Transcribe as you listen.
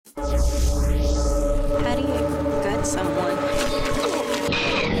How do you gut someone?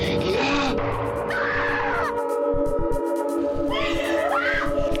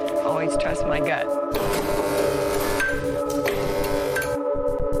 Always trust my gut.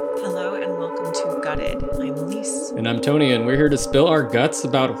 Hello and welcome to Gutted. I'm Aleece. And I'm Tony, and we're here to spill our guts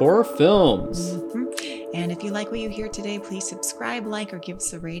about horror films. And if you like what you hear today, please subscribe, like, or give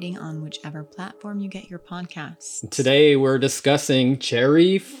us a rating on whichever platform you get your podcasts. Today we're discussing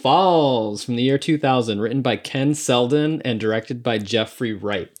Cherry Falls from the year 2000, written by Ken Selden and directed by Geoffrey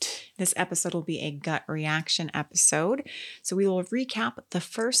Wright. This episode will be a gut reaction episode. So we will recap the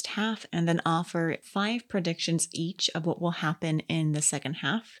first half and then offer 5 predictions each of what will happen in the second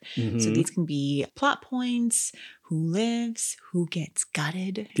half. So these can be plot points, who lives, who gets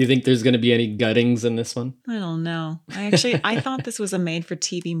gutted. Do you think there's going to be any guttings in this one? I don't know. I thought this was a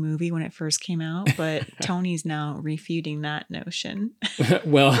made-for-TV movie when it first came out, but Tony's now refuting that notion.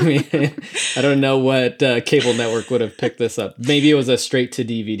 Well, I mean, I don't know what cable network would have picked this up. Maybe it was a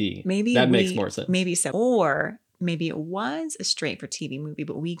straight-to-DVD. Maybe that makes more sense. Maybe so. Or maybe it was a straight-for-TV movie,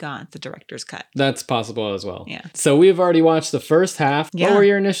 but we got the director's cut. That's possible as well. Yeah. So we've already watched the first half. Yeah. What were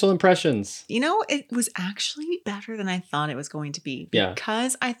your initial impressions? You know, it was actually better than I thought it was going to be. Yeah.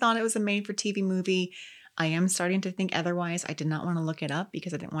 Because I thought it was a made-for-TV movie, I am starting to think otherwise. I did not want to look it up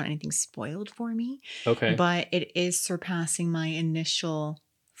because I didn't want anything spoiled for me. Okay. But it is surpassing my initial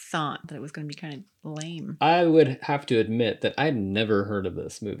thought that it was going to be kind of lame. I would have to admit that I'd never heard of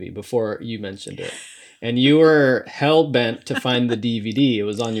this movie before you mentioned it. And you were hell-bent to find the DVD. It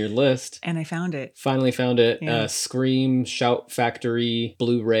was on your list. And I found it. Finally found it. Yeah. Scream, Shout Factory,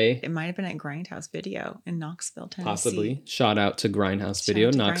 Blu-ray. It might have been at Grindhouse Video in Knoxville, Tennessee. Possibly. Shout out to Grindhouse Shout Video,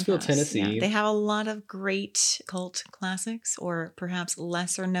 out to Knoxville, Grindhouse. Tennessee. Yeah, they have a lot of great cult classics or perhaps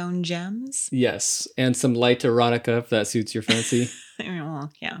lesser known gems. Yes. And some light erotica, if that suits your fancy.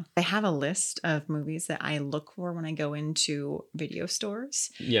 Well, yeah. I have a list of movies that I look for when I go into video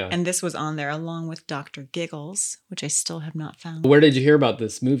stores. Yeah. And this was on there along with Dr. Giggles, which I still have not found. Where did you hear about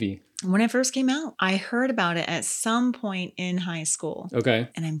this movie? When it first came out, I heard about it at some point in high school. Okay.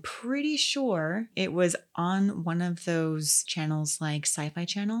 And I'm pretty sure it was on one of those channels like Sci-Fi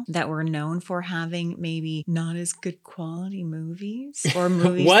Channel that were known for having maybe not as good quality movies or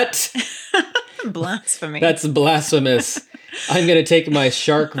movies. What? Blasphemy. That's blasphemous. I'm going to take my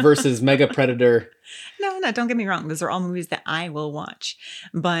Shark versus Mega Predator. No, don't get me wrong. Those are all movies that I will watch,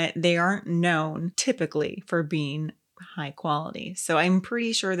 but they aren't known typically for being high quality. So I'm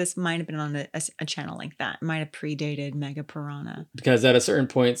pretty sure this might have been on a channel like that. It might have predated Mega Piranha. Because at a certain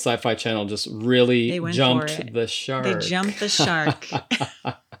point, Sci-Fi Channel just really jumped for it. the shark. They jumped the shark.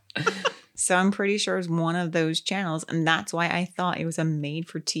 So I'm pretty sure it's one of those channels, and that's why I thought it was a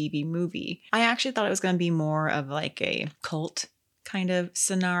made-for-TV movie. I actually thought it was going to be more of like a cult kind of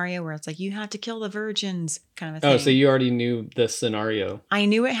scenario where it's like, you have to kill the virgins kind of a thing. Oh, so you already knew the scenario. I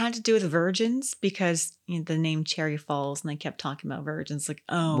knew it had to do with virgins because the name Cherry Falls, and they kept talking about virgins. Like,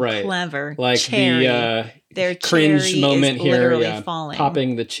 oh, right. Clever. Like cherry. Their cringe moment is here. Literally falling.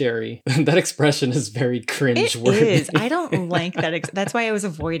 Popping the cherry. That expression is very cringe It worthy. is. I don't like that. That's why I was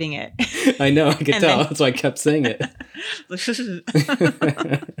avoiding it. I know. I could tell. That's why I kept saying it.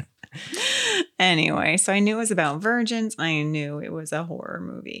 Anyway, so I knew it was about virgins. I knew it was a horror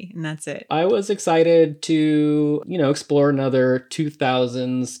movie, and that's it. I was excited to, explore another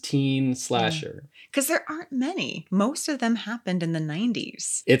 2000s teen slasher. Because there aren't many. Most of them happened in the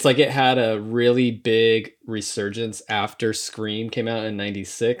 90s. It's like it had a really big resurgence after Scream came out in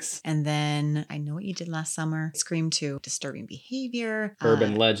 96. And then I Know What You Did Last Summer, Scream 2, Disturbing Behavior.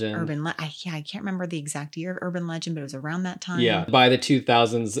 Urban Legend. I can't remember the exact year of Urban Legend, but it was around that time. Yeah. By the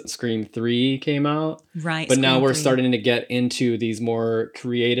 2000s, Scream 3 came out. Right. But now we're 3. starting to get into these more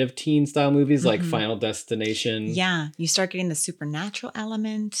creative teen style movies like Final Destination. Yeah. You start getting the supernatural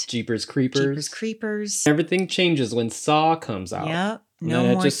element. Jeepers Creepers. Everything changes when Saw comes out. Yep.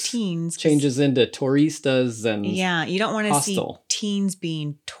 No more teens. Changes into touristas and yeah, you don't want to see Hostel. teens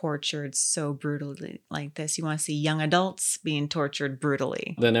being tortured so brutally like this. You want to see young adults being tortured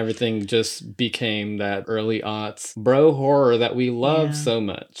brutally. Then everything just became that early aughts bro horror that we love so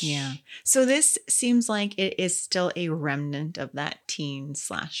much. Yeah. So this seems like it is still a remnant of that teen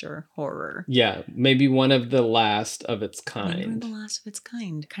slasher horror. Yeah, maybe one of the last of its kind. Maybe one of the last of its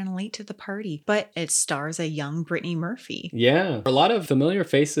kind. Kind of late to the party. But it stars a young Brittany Murphy. Yeah. A lot of familiar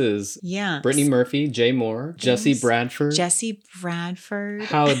faces. Yeah. Brittany Murphy, Jay Moore, Jesse Bradford. Jesse Bradford.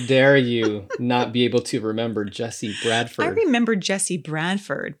 How dare you not be able to remember Jesse Bradford? I remember Jesse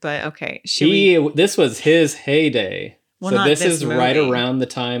Bradford, but okay. This was his heyday. Well, so not this is right movie. around the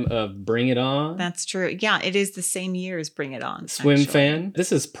time of Bring It On. That's true. Yeah, it is the same year as Bring It On. Swim actually. fan.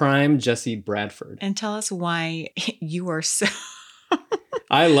 This is prime Jesse Bradford. And tell us why you are so...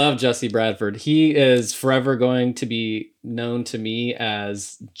 I love Jesse Bradford. He is forever going to be known to me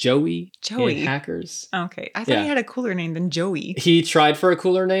as Joey in Hackers. Okay. I thought he had a cooler name than Joey. He tried for a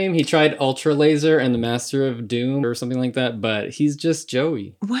cooler name. He tried Ultra Laser and the Master of Doom or something like that, but he's just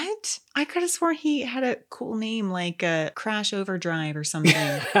Joey. What? I could have sworn he had a cool name like Crash Overdrive or something.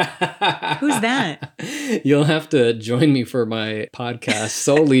 Who's that? You'll have to join me for my podcast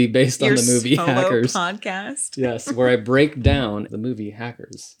solely based on the movie solo Hackers. podcast? Yes, where I break down the movie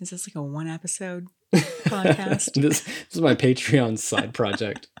Hackers. Is this like a one episode podcast? This is my Patreon side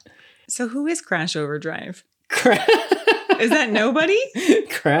project. So who is Crash Overdrive? Crash. Is that nobody?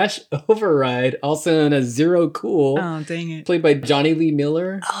 Crash Override, also known as Zero Cool. Oh, dang it. Played by Johnny Lee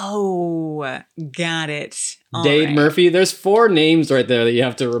Miller. Oh, got it. Dade Murphy. There's 4 names right there that you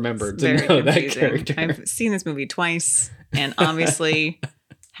have to remember to know that confusing. character. I've seen this movie twice and obviously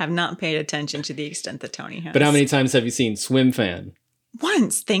have not paid attention to the extent that Tony has. But how many times have you seen Swim Fan?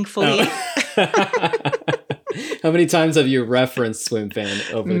 Once, thankfully. Oh. How many times have you referenced Swim Fan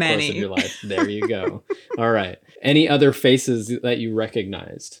over the course of your life? There you go. All right. Any other faces that you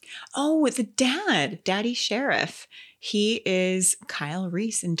recognized? Oh, it's a dad, Daddy Sheriff. He is Kyle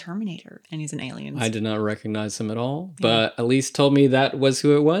Reese in Terminator, and he's an alien. I did not recognize him at all, but Aleece told me that was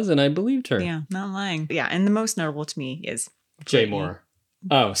who it was, and I believed her. Yeah, not lying. Yeah, and the most notable to me is Jay Moore.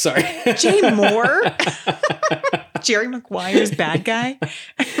 Oh, sorry. Jay Moore? Jerry Maguire's bad guy?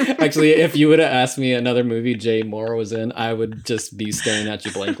 Actually, if you would have asked me another movie Jay Moore was in, I would just be staring at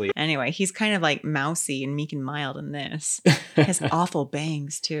you blankly. Anyway, he's kind of like mousy and meek and mild in this. He has awful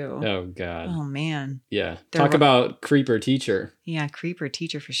bangs, too. Oh, God. Oh, man. Yeah. Talk about creeper teacher. Yeah, creeper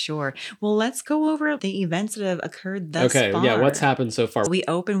teacher for sure. Well, let's go over the events that have occurred thus far. Okay, yeah, what's happened so far? We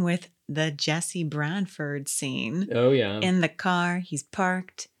open with the Jesse Bradford scene. Oh, yeah. In the car, he's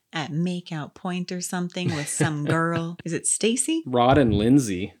parked at Makeout Point or something with some girl. Is it Stacy? Rod and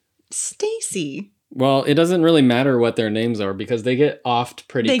Lindsay. Stacy. Well, it doesn't really matter what their names are because they get offed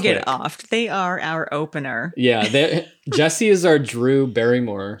pretty quick. They get offed. They are our opener. Yeah, Jesse is our Drew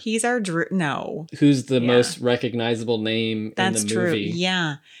Barrymore. He's our Drew. No. Who's the most recognizable name in the movie. That's true.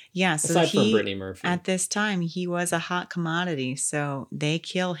 Yeah. Yeah. So aside from Brittany Murphy. At this time, he was a hot commodity. So they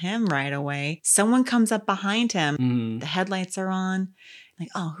kill him right away. Someone comes up behind him. Mm-hmm. The headlights are on. Like,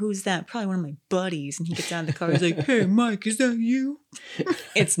 oh, who's that? Probably one of my buddies. And he gets out of the car. He's like, hey, Mike, is that you?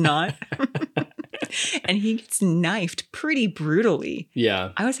 It's not. And he gets knifed pretty brutally.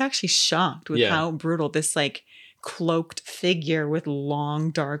 Yeah. I was actually shocked with how brutal this like cloaked figure with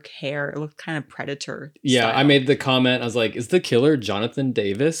long dark hair. It looked kind of Predator style. I made the comment. I was like, is the killer Jonathan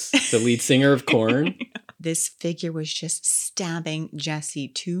Davis, the lead singer of Korn? This figure was just stabbing Jesse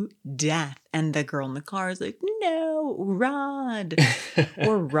to death. And the girl in the car is like, no, Rod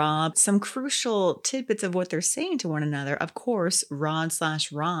or Rob. Some crucial tidbits of what they're saying to one another. Of course,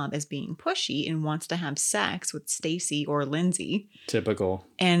 Rod/Rob is being pushy and wants to have sex with Stacy or Lindsay. Typical.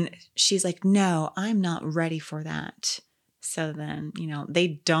 And she's like, no, I'm not ready for that. So then,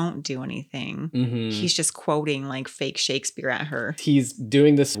 they don't do anything. Mm-hmm. He's just quoting like fake Shakespeare at her. He's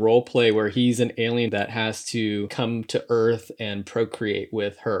doing this role play where he's an alien that has to come to Earth and procreate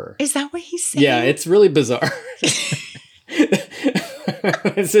with her. Is that what he's saying? Yeah, it's really bizarre.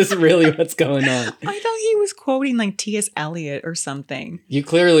 This is really what's going on. I thought he was quoting like T.S. Eliot or something. You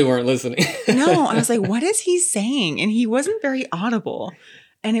clearly weren't listening. No, I was like, what is he saying? And he wasn't very audible.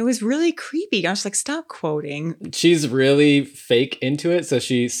 And it was really creepy. I was like, stop quoting. She's really fake into it. So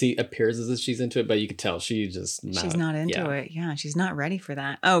she appears as if she's into it, but you could tell she's not into it. Yeah, she's not ready for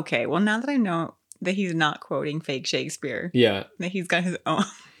that. Okay, well, now that I know that he's not quoting fake Shakespeare. Yeah. That he's got his own.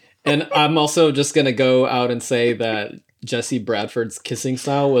 And I'm also just going to go out and say that Jesse Bradford's kissing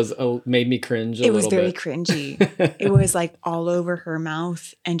style made me cringe a little bit. It was very cringy. It was like all over her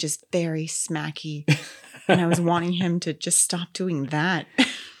mouth and just very smacky. And I was wanting him to just stop doing that.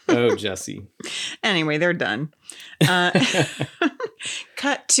 Oh, Jesse. Anyway, they're done.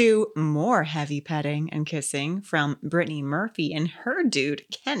 Cut to more heavy petting and kissing from Brittany Murphy and her dude,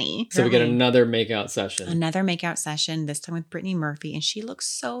 Kenny. So we get another makeout session. Another makeout session, this time with Brittany Murphy. And she looks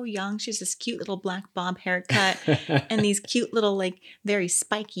so young. She's this cute little black bob haircut and these cute little, like, very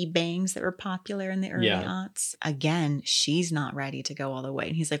spiky bangs that were popular in the early aughts. Again, she's not ready to go all the way.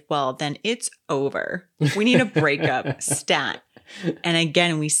 And he's like, well, then it's over. We need a breakup. Stat. And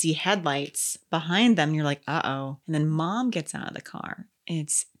again, we see headlights behind them. And you're like, uh-oh. And then mom gets out of the car.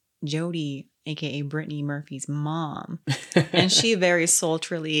 It's Jody, a.k.a. Brittany Murphy's mom. And she very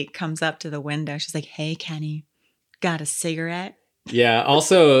sultrily comes up to the window. She's like, hey, Kenny, Got a cigarette? Yeah,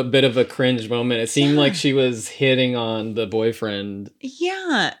 also a bit of a cringe moment. It seemed like she was hitting on the boyfriend.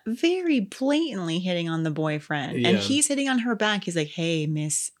 Yeah, very blatantly hitting on the boyfriend. Yeah. And he's hitting on her back. He's like, hey,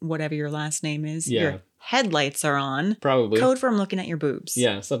 miss, whatever your last name is. Yeah. Your headlights are on. Probably. Code for I'm looking at your boobs.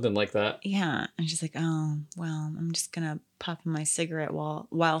 Yeah, something like that. Yeah. And she's like, oh, well, I'm just going to puff my cigarette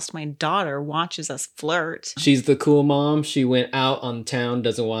whilst my daughter watches us flirt. She's the cool mom. She went out on town,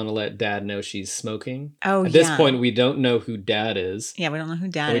 doesn't want to let dad know she's smoking. Oh, At this point, we don't know who dad is. Yeah, we don't know who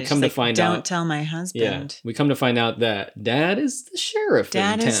dad is. We come to find out. Don't tell my husband. Yeah, we come to find out that dad is the sheriff in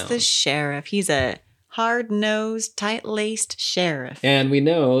town. Dad is the sheriff. He's a hard-nosed, tight-laced sheriff. And we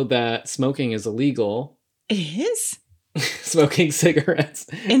know that smoking is illegal. It is? Smoking cigarettes.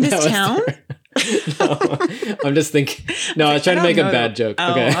 In this town? No, I'm just thinking. No, I was trying to make a bad joke.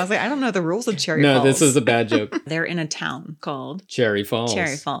 Oh, okay. I was like, I don't know the rules of Cherry Falls. No, this is a bad joke. They're in a town called Cherry Falls.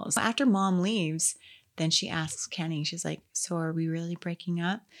 Cherry Falls. After mom leaves, then she asks Kenny, she's like, so are we really breaking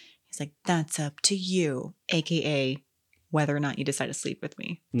up? He's like, that's up to you, aka whether or not you decide to sleep with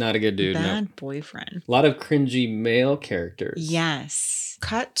me. Not a good dude. Bad boyfriend. A lot of cringy male characters. Yes.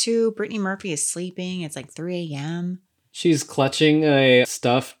 Cut to Brittany Murphy is sleeping. It's like 3 a.m. She's clutching a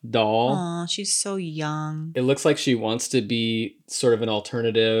stuffed doll. Aw, she's so young. It looks like she wants to be sort of an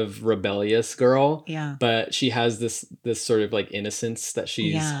alternative, rebellious girl. Yeah. But she has this sort of like innocence that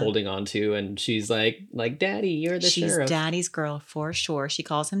she's holding on to, and she's like, Daddy, you're the sheriff. She's Daddy's girl for sure. She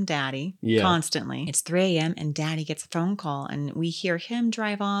calls him Daddy constantly. It's 3 a.m. and Daddy gets a phone call, and we hear him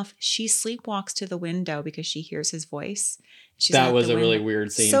drive off. She sleepwalks to the window because she hears his voice. That was a really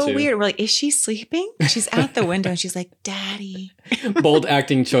weird scene, so too. Weird. We're like, is she sleeping? She's at the window and she's like, Daddy. Bold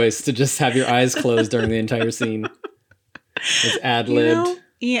acting choice to just have your eyes closed during the entire scene. It's ad-libbed. You know?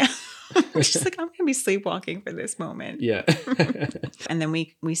 Yeah. She's like, I'm going to be sleepwalking for this moment. Yeah. And then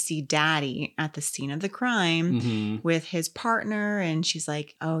we see Daddy at the scene of the crime with his partner. And she's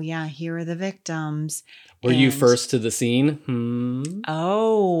like, oh, yeah, here are the victims. Were you first to the scene?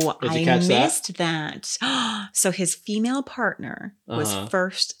 Oh, Did you I catch missed that. So his female partner was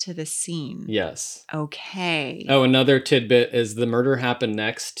first to the scene. Yes. Okay. Oh, another tidbit is the murder happened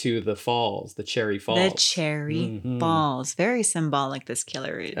next to the falls, the Cherry Falls. The Cherry Falls. Very symbolic, this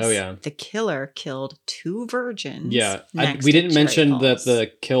killer is. Oh, yeah. The killer killed 2 virgins. Yeah. We didn't mention that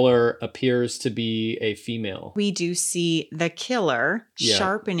the killer appears to be a female. We do see the killer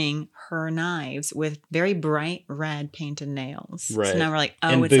sharpening her knives with very bright red painted nails. Right. So now we're like, oh,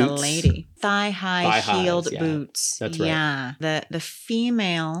 and it's boots. a lady. Thigh-high heeled boots. That's right. Yeah. The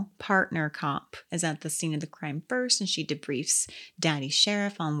female partner cop is at the scene of the crime first, and she debriefs Daddy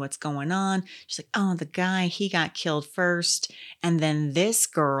Sheriff on what's going on. She's like, oh, the guy, he got killed first. And then this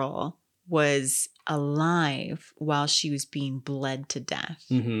girl was alive while she was being bled to death.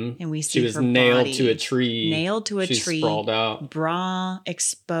 And we see she was her nailed body to a tree. Nailed to a She's tree. Sprawled out. Bra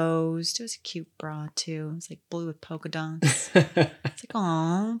exposed. It was a cute bra too. It was like blue with polka dots. It's like,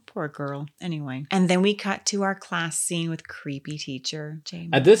 oh, poor girl. Anyway. And then we cut to our class scene with creepy teacher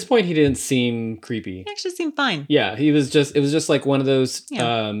Jamie. At this point, he didn't seem creepy. He actually seemed fine. Yeah, it was just like one of those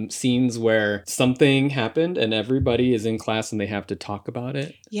scenes where something happened and everybody is in class and they have to talk about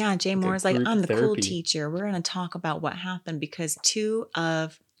it. Yeah, Jay Moore's like, I'm the therapy. cool teacher. We're going to talk about what happened because 2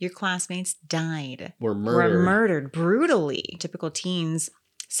 of your classmates died. Were murdered brutally. Typical teens,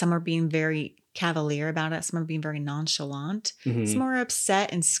 some are being very cavalier about it. Some are being very nonchalant. Some are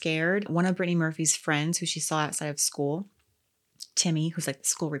upset and scared. One of Brittany Murphy's friends who she saw outside of school, Timmy, who's like the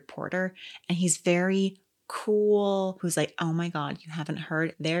school reporter, and he's very cool, who's like, oh my God, you haven't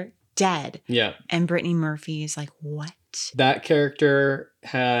heard? They're dead. Yeah. And Brittany Murphy is like, what? That character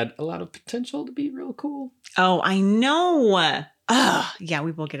had a lot of potential to be real cool. Oh, I know. Yeah,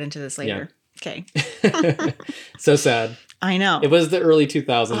 we will get into this later. Yeah. Okay. So sad. I know. It was the early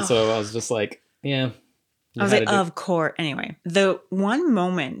 2000s, so I was just like, yeah. I was like, of course. Anyway, the one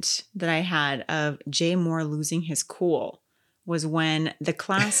moment that I had of Jay Moore losing his cool was when the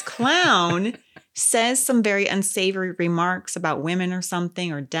class clown says some very unsavory remarks about women or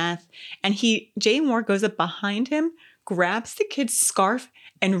something or death. And Jay Moore goes up behind him, grabs the kid's scarf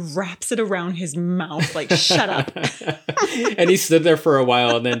and wraps it around his mouth like, shut up. And he stood there for a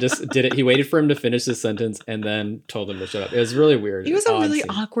while and then just did it. He waited for him to finish his sentence and then told him to shut up. It was really weird. It was a really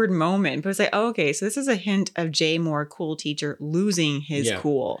awkward moment. But it was like, oh, okay, so this is a hint of Jay Moore, cool teacher, losing his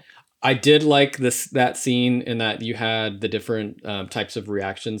cool. I did like that scene in that you had the different types of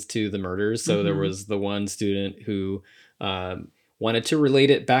reactions to the murders. So there was the one student who wanted to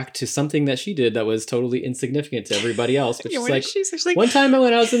relate it back to something that she did that was totally insignificant to everybody else. But she's like, one time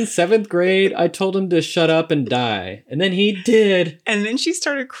when I was in 7th grade, I told him to shut up and die. And then he did. And then she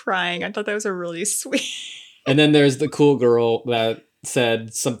started crying. I thought that was a really sweet. And then there's the cool girl that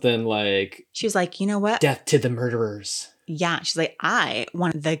said something like, She was like, you know what? death to the murderers. Yeah. She's like, I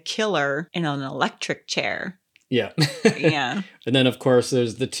want the killer in an electric chair. Yeah. Yeah. And then, of course,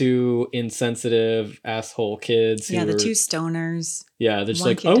 there's the two insensitive asshole kids. Yeah, the two stoners. Yeah, they're just One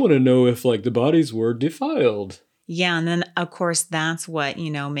like, kid- I want to know if like the bodies were defiled. Yeah, and then, of course, that's what,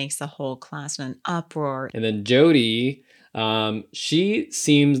 makes the whole class in an uproar. And then Jody, she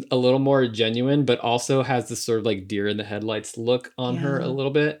seems a little more genuine, but also has this sort of like deer in the headlights look on her a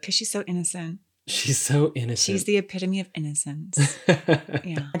little bit. Because she's so innocent. She's so innocent. She's the epitome of innocence.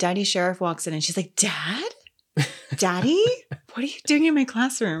 Yeah. Daddy Sheriff walks in and she's like, Dad? Daddy? What are you doing in my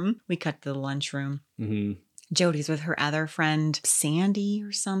classroom? We cut to the lunchroom. Mm-hmm. Jody's with her other friend, Sandy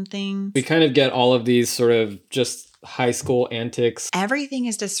or something. We kind of get all of these sort of just high school antics. Everything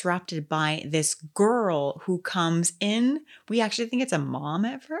is disrupted by this girl who comes in. We actually think it's a mom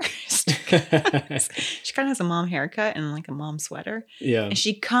at first. She kind of has a mom haircut and like a mom sweater. Yeah. And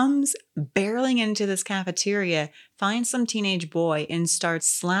she comes barreling into this cafeteria, finds some teenage boy and starts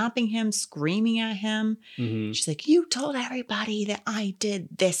slapping him, screaming at him. Mm-hmm. She's like, you told everybody that I did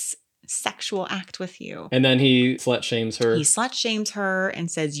this sexual act with you. And then he slut shames her. He slut shames her and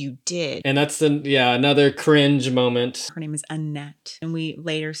says you did. And that's another cringe moment. Her name is Annette. And we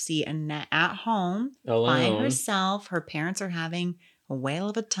later see Annette at home Alone. by herself. Her parents are having a whale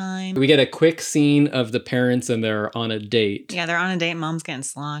of a time. We get a quick scene of the parents and they're on a date. Yeah, they're on a date. Mom's getting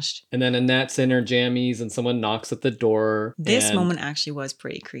sloshed. And then Annette's in her jammies and someone knocks at the door. This moment actually was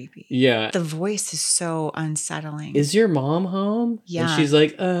pretty creepy. Yeah. The voice is so unsettling. Is your mom home? Yeah. And she's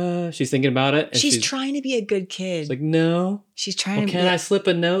like, she's thinking about it. And she's trying to be a good kid. She's like, no. She's trying to Can I slip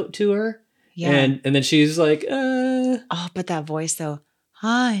a note to her? Yeah. And then she's like, Oh, but that voice though.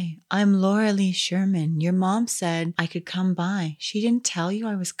 Hi, I'm Laura Lee Sherman. Your mom said I could come by. She didn't tell you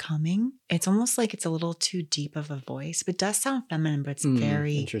I was coming. It's almost like it's a little too deep of a voice, but it does sound feminine, but it's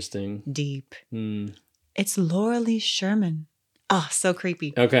very interesting. Deep. Mm. It's Laura Lee Sherman. Oh, so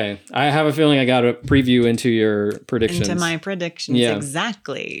creepy. Okay. I have a feeling I got a preview into your predictions. Into my predictions, yeah.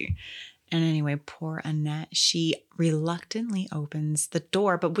 Exactly. And anyway, poor Annette, she reluctantly opens the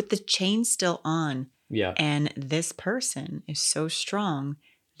door, but with the chain still on. Yeah. And this person is so strong,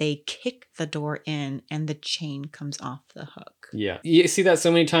 they kick the door in and the chain comes off the hook. Yeah. You see that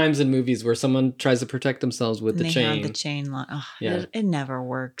so many times in movies where someone tries to protect themselves with the chain. They have the chain lock. Oh, yeah. It never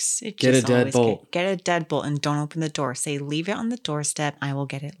works. Get a deadbolt. Get a deadbolt and don't open the door. Say, leave it on the doorstep. I will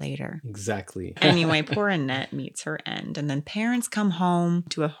get it later. Exactly. Anyway, poor Annette meets her end. And then parents come home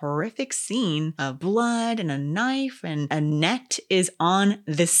to a horrific scene of blood and a knife. And Annette is on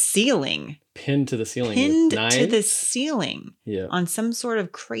the ceiling. Pinned to the ceiling. Pinned with knives? to the ceiling. Yeah. On some sort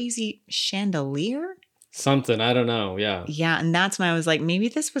of crazy chandelier. Something. I don't know. Yeah. Yeah. And that's when I was like, maybe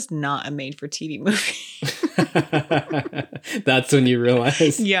this was not a made for TV movie. That's when you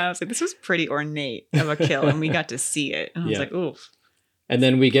realize. Yeah. I was like, this was pretty ornate of a kill. And we got to see it. And I was like, oof. And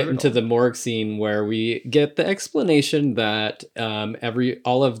then we get into the morgue scene where we get the explanation that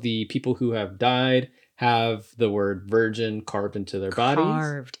all of the people who have died have the word virgin carved into their bodies.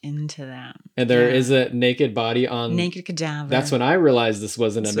 Carved into them. And there is a naked body on... Naked cadaver. That's when I realized this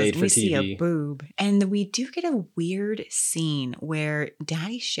wasn't a made-for-TV. We see a boob. And we do get a weird scene where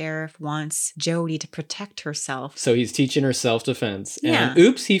Daddy Sheriff wants Jody to protect herself. So he's teaching her self-defense. Yeah. And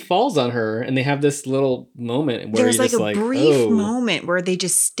oops, he falls on her. And they have this little moment where there's he's like a brief moment where they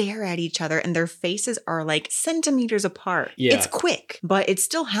just stare at each other and their faces are like centimeters apart. Yeah. It's quick, but it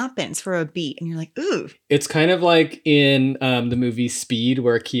still happens for a beat. And you're like, ooh. It's kind of like in the movie Speed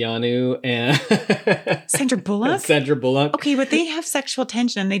where Keanu and Sandra Bullock? Sandra Bullock. Okay, but they have sexual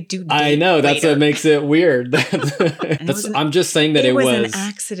tension and they do. I know. That's what makes it weird. I'm just saying that it was an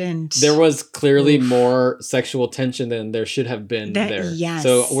accident. There was clearly more sexual tension than there should have been there. Yes.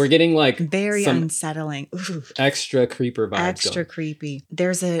 So we're getting like very unsettling. Ooh. Extra creeper vibes. Extra creepy.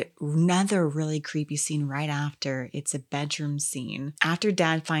 There's another really creepy scene right after. It's a bedroom scene. After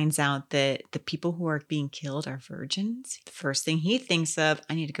Dad finds out that the people who are being killed are virgins, the first thing he thinks of,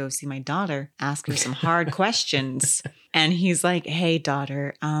 I need to go see my daughter, ask her some hard questions. And he's like, hey,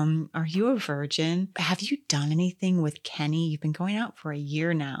 daughter, are you a virgin? Have you done anything with Kenny? You've been going out for a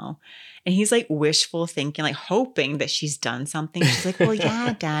year now. And he's like wishful thinking, like hoping that she's done something. She's like, well,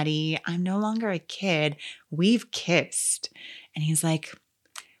 yeah, Daddy, I'm no longer a kid. We've kissed. And he's like,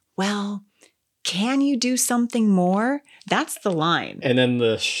 well, can you do something more? That's the line. And then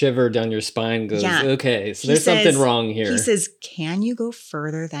the shiver down your spine goes, okay, so there's something wrong here. He says, can you go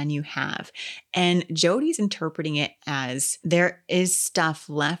further than you have? And Jody's interpreting it as there is stuff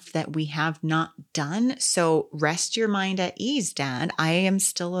left that we have not done. So rest your mind at ease, Dad. I am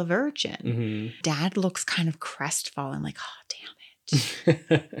still a virgin. Mm-hmm. Dad looks kind of crestfallen, like, oh, damn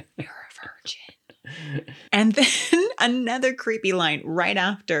it. You're a virgin. And then another creepy line right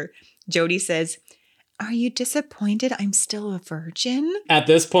after Jody says, are you disappointed I'm still a virgin? At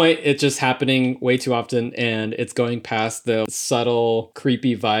this point, it's just happening way too often, and it's going past the subtle,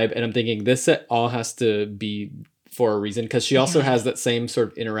 creepy vibe. And I'm thinking this all has to be for a reason, because she also has that same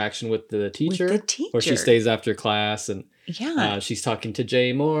sort of interaction with the teacher. Where she stays after class and she's talking to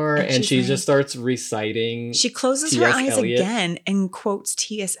Jay Moore, and she just starts reciting. She closes her eyes again and quotes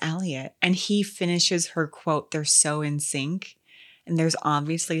T.S. Eliot, and he finishes her quote, they're so in sync. And there's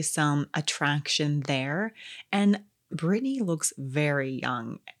obviously some attraction there. And Brittany looks very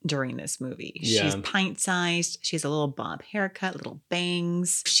young during this movie. Yeah. She's pint-sized. She has a little bob haircut, little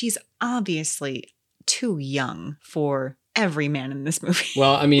bangs. She's obviously too young for every man in this movie.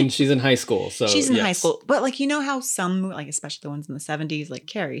 Well, I mean, she's in high school. So she's in high school. But like, you know how some, like especially the ones in the 70s, like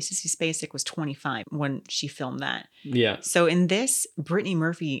Carrie, Sissy Spacek was 25 when she filmed that. Yeah. So in this, Brittany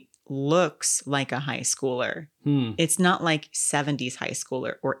Murphy looks like a high schooler. It's not like 70s high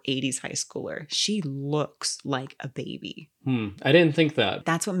schooler or 80s high schooler. She looks like a baby. I didn't think that.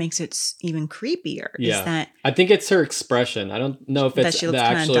 That's what makes it even creepier. Yeah. Is that I think it's her expression. I don't know if it's the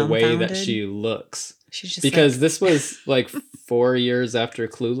actual way that she looks. She's just because this was like 4 years after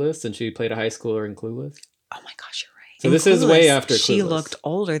Clueless, and she played a high schooler in Clueless. Oh my gosh, you're right. So this is way after Clueless. She looked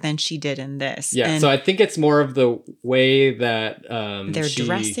older than she did in this. Yeah, so I think it's more of the way that they're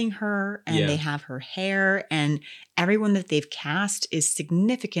dressing her, and they have her hair, and everyone that they've cast is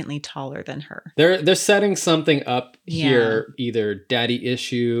significantly taller than her. They're setting something up here, either daddy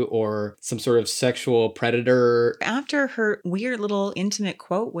issue or some sort of sexual predator. After her weird little intimate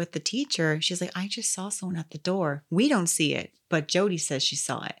quote with the teacher, she's like, I just saw someone at the door. We don't see it, but Jody says she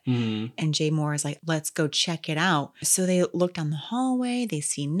saw it. Mm-hmm. And Jay Moore is like, let's go check it out. So they look down the hallway. They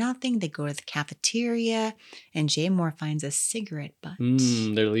see nothing. They go to the cafeteria, and Jay Moore finds a cigarette butt.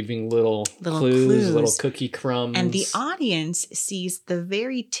 They're leaving little clues, little cookie crumbs. And the audience sees the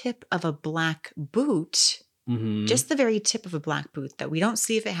very tip of a black boot, just the very tip of a black boot, that we don't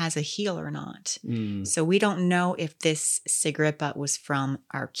see if it has a heel or not. So we don't know if this cigarette butt was from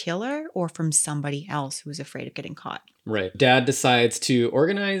our killer or from somebody else who was afraid of getting caught. Right. Dad decides to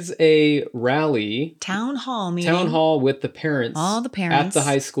organize a rally. Town hall meeting. Town hall with the parents. All the parents. At the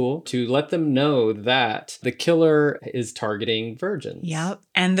high school to let them know that the killer is targeting virgins. Yep.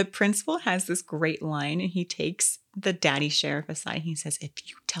 And the principal has this great line, and he takes the daddy sheriff aside. And he says, if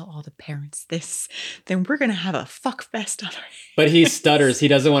you tell all the parents this, then we're going to have a fuck fest on our hands. But he stutters. He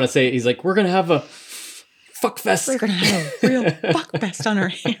doesn't want to say it. He's like, we're going to have a fuck fest. We're going to have a real fuck fest on our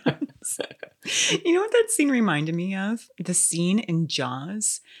hands. You know what that scene reminded me of? The scene in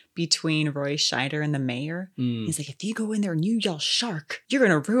Jaws between Roy Scheider and the mayor. He's like, if you go in there and you yell shark, you're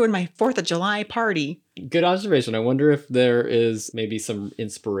going to ruin my 4th of July party. Good observation. I wonder if there is maybe some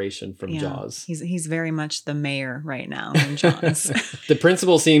inspiration from Jaws. He's very much the mayor right now in Jaws. The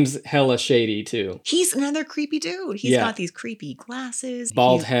principal seems hella shady too. He's another creepy dude. He's got these creepy glasses.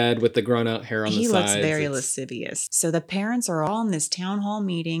 Bald head with the grown out hair on the sides. He looks very lascivious. So the parents are all in this town hall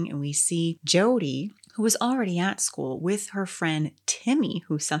meeting, and we see Jody, who was already at school, with her friend Timmy,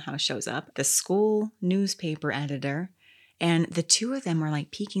 who somehow shows up, the school newspaper editor. And the two of them are like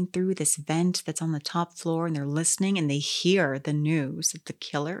peeking through this vent that's on the top floor, and they're listening, and they hear the news that the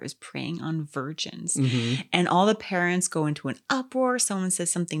killer is preying on virgins. And all the parents go into an uproar. Someone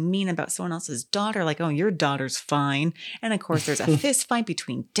says something mean about someone else's daughter, like, oh, your daughter's fine. And of course, there's a fist fight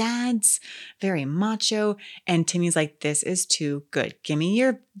between dads, very macho. And Timmy's like, this is too good. Give me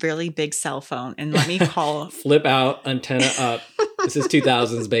your really big cell phone and let me call. Flip out, antenna up. This is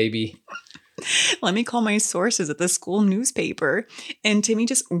 2000s, baby. Let me call my sources at the school newspaper. And Timmy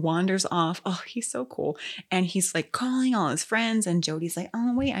just wanders off. Oh, he's so cool. And he's like calling all his friends. And Jody's like,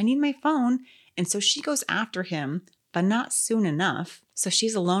 oh, wait, I need my phone. And so she goes after him, but not soon enough. So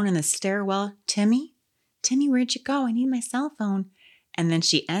she's alone in the stairwell. Timmy, where'd you go? I need my cell phone. And then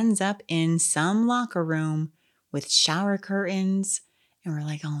she ends up in some locker room with shower curtains. And we're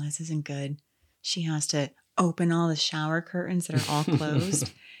like, oh, this isn't good. She has to open all the shower curtains that are all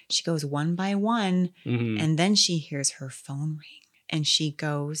closed. She goes one by one, and then she hears her phone ring, and she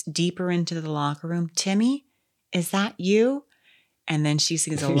goes deeper into the locker room. Timmy, is that you? And then she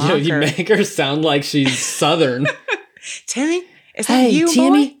sees a locker. You make her sound like she's Southern. Timmy, is that you,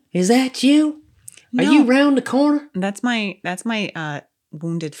 Timmy, boy? Is that you? Are you round the corner? That's my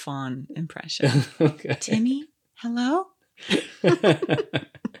wounded fawn impression. Okay. Timmy, hello?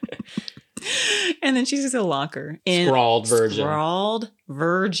 And then she's just a locker. Scrawled virgin. Scrawled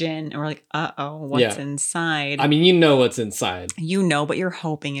virgin. And we're like, uh-oh, what's inside? I mean, you know what's inside. You know, but you're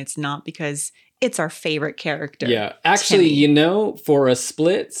hoping it's not because it's our favorite character. Yeah. Actually, Timmy. you know, for a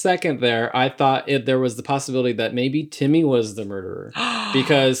split second there, I thought there was the possibility that maybe Timmy was the murderer.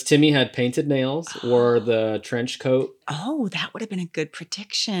 Because Timmy had painted nails, wore the trench coat. Oh, that would have been a good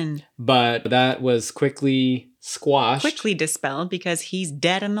prediction. But that was quickly squashed. Quickly dispelled because he's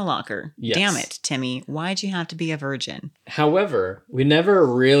dead in the locker. Yes. Damn it, Timmy. Why'd you have to be a virgin? However, we never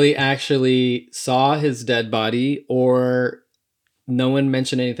really actually saw his dead body, or no one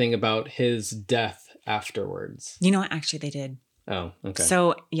mentioned anything about his death afterwards. You know what? Actually, they did. Oh, okay.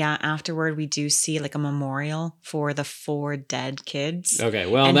 So, yeah, afterward, we do see like a memorial for the 4 dead kids. Okay,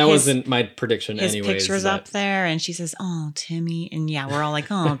 well, and that wasn't my prediction his anyways. His picture's up there, and she says, oh, Timmy. And yeah, we're all like,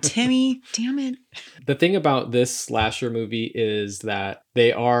 oh, Timmy, damn it. The thing about this slasher movie is that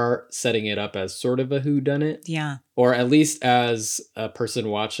they are setting it up as sort of a whodunit. Yeah. Or at least as a person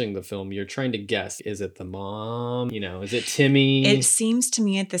watching the film, you're trying to guess, is it the mom? You know, is it Timmy? It seems to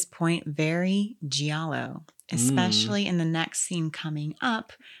me at this point very giallo, especially in the next scene coming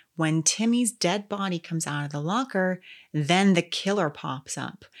up. When Timmy's dead body comes out of the locker, then the killer pops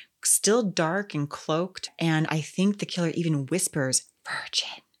up, still dark and cloaked. And I think the killer even whispers,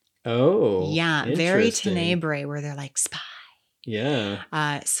 virgin. Oh, yeah, very interesting. Tenebrae, where they're like, spy.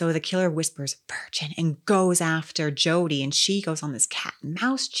 Yeah. So the killer whispers virgin and goes after Jody, and she goes on this cat and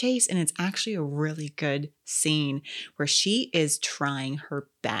mouse chase, and it's actually a really good scene where she is trying her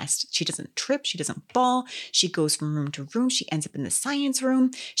best. She doesn't trip, she doesn't fall, she goes from room to room, she ends up in the science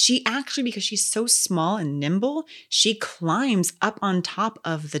room. She actually, because she's so small and nimble, she climbs up on top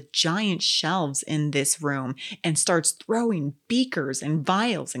of the giant shelves in this room and starts throwing beakers and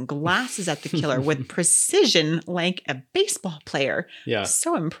vials and glasses at the killer with precision like a baseball player. Yeah.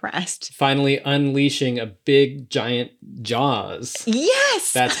 So impressed. Finally unleashing a big giant Jaws.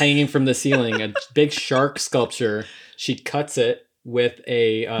 Yes! That's hanging from the ceiling, a big shark sculpture. She cuts it with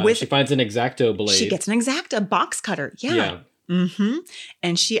she finds an X-Acto blade. She gets an X-Acto box cutter. Yeah. Mm-hmm.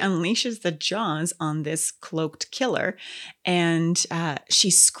 And she unleashes the jaws on this cloaked killer. And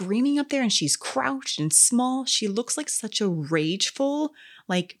she's screaming up there, and she's crouched and small. She looks like such a rageful,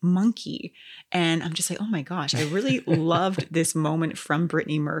 like, monkey. And I'm just like, oh my gosh, I really loved this moment from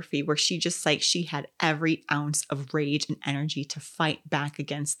Brittany Murphy where she just like, she had every ounce of rage and energy to fight back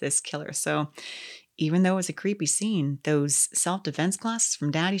against this killer. So even though it was a creepy scene, those self-defense classes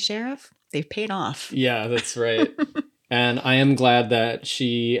from Daddy Sheriff, they've paid off. Yeah, that's right. And I am glad that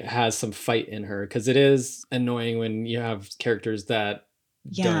she has some fight in her, because it is annoying when you have characters that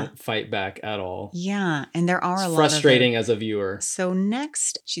don't fight back at all. Yeah, and there are a lot frustrating as a viewer. So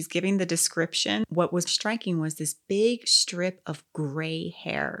next, she's giving the description. What was striking was this big strip of gray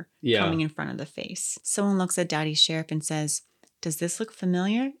hair coming in front of the face. Someone looks at Daddy Sheriff and says, does this look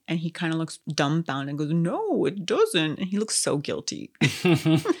familiar? And he kind of looks dumbfounded and goes, no, it doesn't. And he looks so guilty.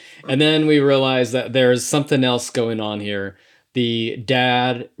 And then we realize that there's something else going on here. The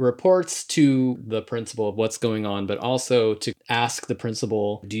dad reports to the principal of what's going on, but also to ask the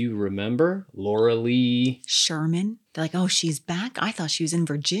principal, do you remember Laura Lee Sherman? They're like, oh, she's back? I thought she was in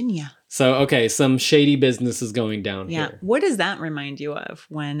Virginia. So, okay, some shady business is going down here. What does that remind you of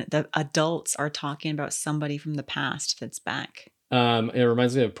when the adults are talking about somebody from the past that's back? It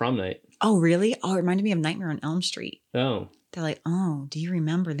reminds me of prom night. Oh, really? Oh, it reminded me of Nightmare on Elm Street. Oh. They're like, oh, do you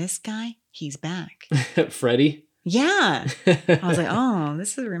remember this guy? He's back. Freddie? Yeah. I was like, oh,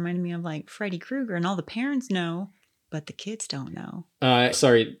 this is reminding me of like Freddy Krueger, and all the parents know, but the kids don't know.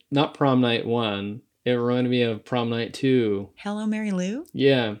 Sorry, not prom night 1. It reminded me of prom night 2. Hello, Mary Lou?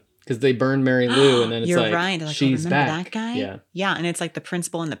 Yeah. Because they burned Mary Lou, and then it's You're like, right. They're like, she's remember back. That guy? Yeah. Yeah, and it's like the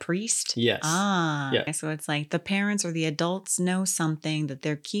principal and the priest? Yes. Ah. Yeah. So it's like the parents or the adults know something that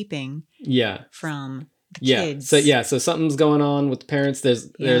they're keeping from the kids. So something's going on with the parents. There's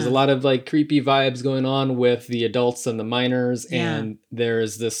a lot of like creepy vibes going on with the adults and the minors, and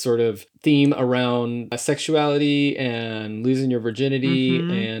there's this sort of theme around sexuality and losing your virginity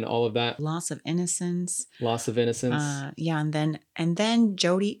and all of that. Loss of innocence. And then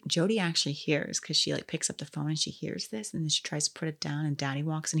Jody actually hears, because she like picks up the phone and she hears this, and then she tries to put it down, and Daddy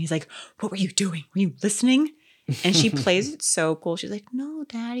walks in. He's like, what were you doing? Were you listening? And she plays it so cool. She's like, no,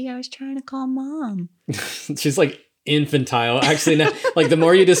 Daddy, I was trying to call Mom. She's like infantile. Actually, now, like the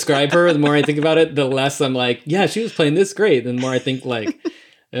more you describe her, the more I think about it, the less I'm like, yeah, she was playing this great. The more I think like,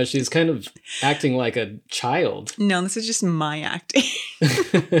 She's kind of acting like a child. No, this is just my acting.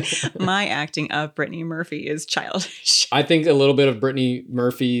 My acting of Brittany Murphy is childish. I think a little bit of Brittany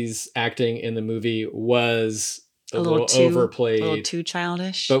Murphy's acting in the movie was a little overplayed. A little too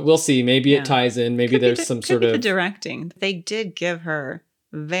childish. But we'll see. Maybe it ties in. Maybe there's some sort of... the directing. They did give her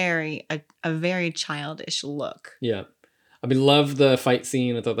a very childish look. Yeah. I mean, love the fight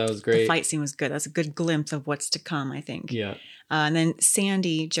scene. I thought that was great. The fight scene was good. That's a good glimpse of what's to come, I think. Yeah. And then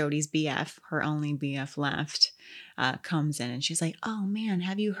Sandy, Jodie's BF, her only BF left, comes in and she's like, oh man,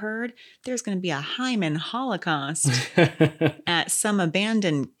 have you heard? There's going to be a Hyman Holocaust at some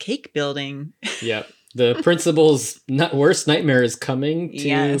abandoned cake building. Yep. The principal's worst nightmare is coming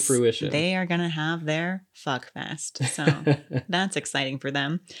to fruition. They are going to have their fuck fest. So that's exciting for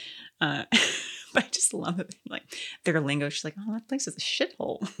them. But I just love it. Like their lingo. She's like, oh, that place is a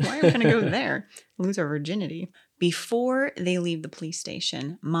shithole. Why are we going to go there? Lose our virginity. Before they leave the police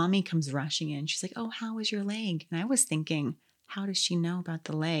station, Mommy comes rushing in. She's like, oh, how was your leg? And I was thinking, how does she know about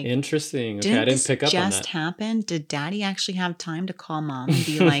the leg? Interesting. Okay, I didn't pick up on that. Just happen? Did Daddy actually have time to call Mom and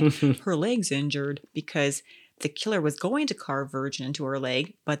be like, her leg's injured? Because the killer was going to carve virgin into her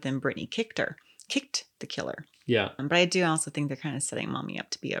leg, but then Brittany kicked the killer. Yeah. But I do also think they're kind of setting Mommy up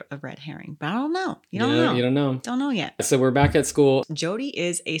to be a red herring. But I don't know. You don't know. You don't know. Don't know yet. So we're back at school. Jodie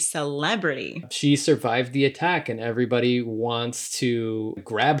is a celebrity. She survived the attack and everybody wants to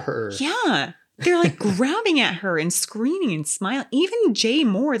grab her. Yeah. They're like grabbing at her and screaming and smiling. Even Jay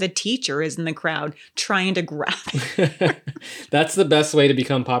Moore, the teacher, is in the crowd trying to grab her. That's the best way to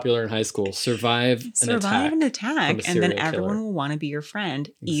become popular in high school. Survive an attack. And then everyone will want to be your friend.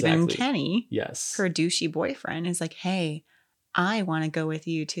 Exactly. Even Kenny, yes, her douchey boyfriend, is like, hey, I want to go with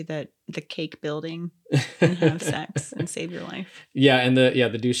you to the cake building and have sex and save your life. Yeah, and the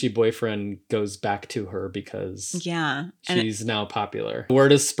douchey boyfriend goes back to her because she's now popular.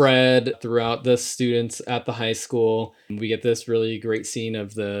 Word is spread throughout the students at the high school. We get this really great scene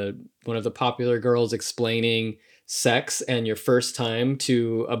of one of the popular girls explaining sex and your first time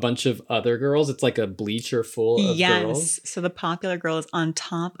to a bunch of other girls. It's like a bleacher full of girls. So the popular girl is on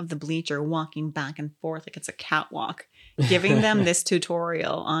top of the bleacher walking back and forth like it's a catwalk, giving them this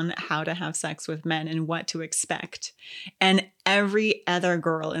tutorial on how to have sex with men and what to expect. And every other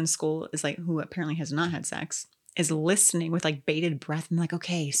girl in school is like, who apparently has not had sex, is listening with like bated breath and like,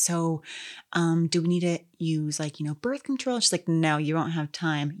 okay, so do we need to use like, birth control? She's like, no, you won't have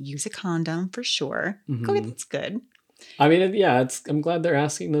time. Use a condom for sure. Mm-hmm. Okay, that's good. I mean, yeah, I'm glad they're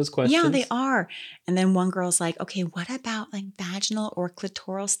asking those questions. Yeah, they are. And then one girl's like, okay, what about like vaginal or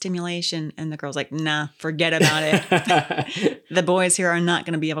clitoral stimulation? And the girl's like, nah, forget about it. The boys here are not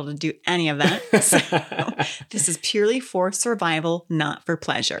going to be able to do any of that. So this is purely for survival, not for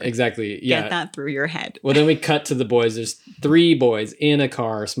pleasure. Exactly. Yeah. Get that through your head. Well, then we cut to the boys. There's 3 boys in a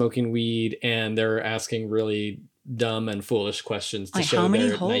car smoking weed, and they're asking really dumb and foolish questions to like, show how many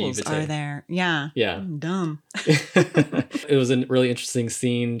their holes naivete. Are there? Yeah. Dumb. It was a really interesting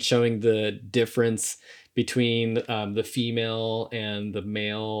scene showing the difference between the female and the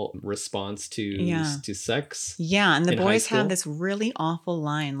male response to sex. Yeah, and the boys have this really awful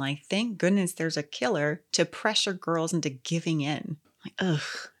line like, thank goodness there's a killer to pressure girls into giving in. Like, ugh.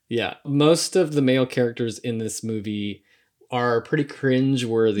 Yeah, most of the male characters in this movie are pretty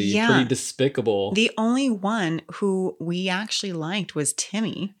cringe-worthy, pretty despicable. The only one who we actually liked was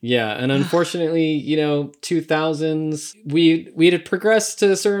Timmy. Yeah, and unfortunately, 2000s, we had progressed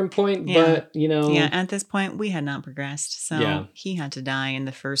to a certain point, but, Yeah, at this point, we had not progressed. So he had to die in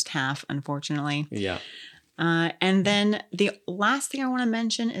the first half, unfortunately. Yeah. And then the last thing I want to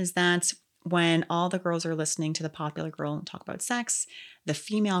mention is that when all the girls are listening to the popular girl talk about sex, the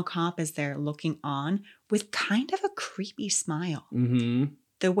female cop is there looking on with kind of a creepy smile. Mm-hmm.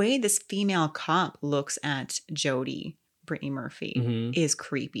 The way this female cop looks at Jodie, Brittany Murphy, is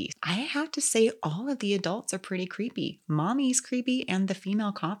creepy. I have to say all of the adults are pretty creepy. Mommy's creepy and the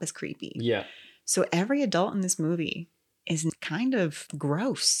female cop is creepy. Yeah. So every adult in this movie is kind of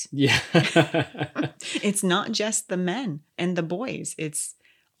gross. Yeah. It's not just the men and the boys. It's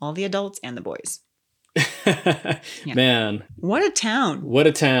all the adults and the boys. Man. What a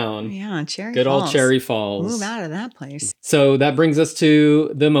town. Yeah, Cherry Falls. Good old Cherry Falls. Move out of that place. So that brings us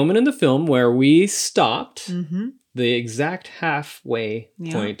to the moment in the film where we stopped. Mm-hmm. The exact halfway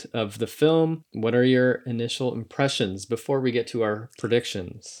point of the film. What are your initial impressions before we get to our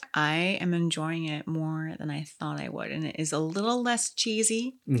predictions? I am enjoying it more than I thought I would. And it is a little less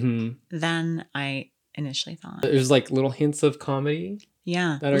cheesy than I initially thought. There's like little hints of comedy.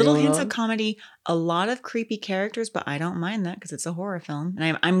 Yeah, little hints of comedy, a lot of creepy characters, but I don't mind that because it's a horror film.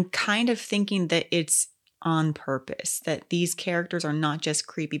 And I'm kind of thinking that it's on purpose, that these characters are not just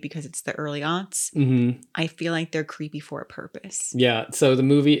creepy because it's the early aughts. I feel like they're creepy for a purpose. Yeah. So the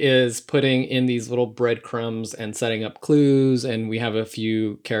movie is putting in these little breadcrumbs and setting up clues. And we have a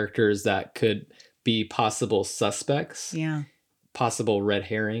few characters that could be possible suspects. Yeah. Possible red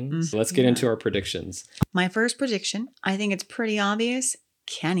herrings. So let's get into our predictions. My first prediction, I think it's pretty obvious.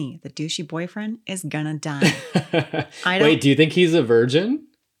 Kenny, the douchey boyfriend, is gonna die. Wait, do you think he's a virgin?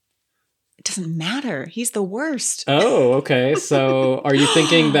 It doesn't matter. He's the worst. Oh, okay. So are you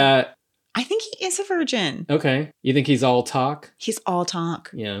thinking that... I think he is a virgin. Okay. You think he's all talk? He's all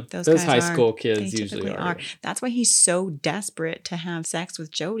talk. Yeah. Those high guys school are. kids They usually typically are. That's why he's so desperate to have sex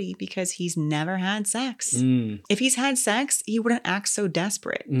with Jody, because he's never had sex. If he's had sex, he wouldn't act so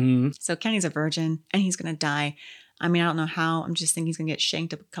desperate. So Kenny's a virgin and he's going to die. I mean, I don't know how. I'm just thinking he's going to get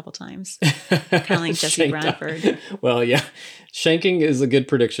shanked up a couple times. Kind of like Jesse Bradford. Well, yeah. Shanking is a good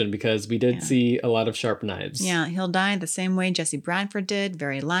prediction because we did see a lot of sharp knives. Yeah, he'll die the same way Jesse Bradford did.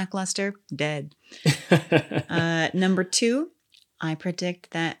 Very lackluster. Dead. Number 2, I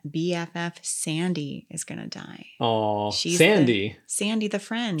predict that BFF Sandy is going to die. Oh, She's Sandy. Sandy the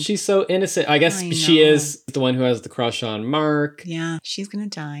friend. She's so innocent. I guess she is the one who has the crush on Mark. Yeah, she's going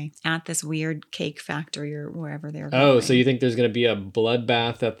to die at this weird cake factory or wherever they're Oh, going. so you think there's going to be a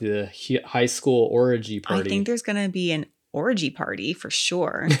bloodbath at the high school orgy party? I think there's going to be an orgy party for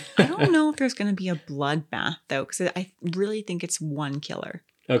sure. I don't know if there's going to be a bloodbath though, because I really think it's one killer.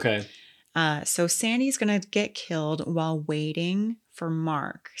 Okay. So Sandy's going to get killed while waiting for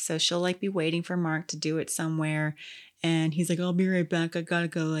Mark. So she'll like be waiting for Mark to do it somewhere. And he's like, I'll be right back. I got to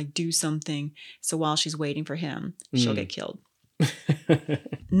go like do something. So while she's waiting for him, she'll get killed.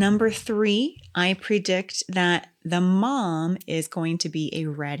 Number 3, I predict that the mom is going to be a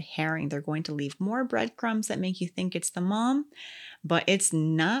red herring. They're going to leave more breadcrumbs that make you think it's the mom, but it's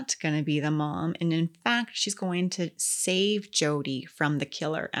not going to be the mom. And in fact, she's going to save Jody from the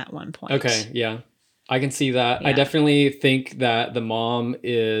killer at one point. Okay, yeah. I can see that. Yeah. I definitely think that the mom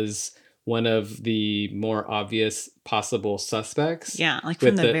is one of the more obvious possible suspects. Yeah, like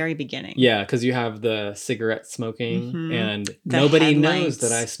from the very beginning. Yeah, because you have the cigarette smoking and nobody knows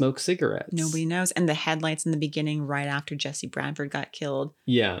that I smoke cigarettes. Nobody knows. And the headlights in the beginning right after Jesse Bradford got killed.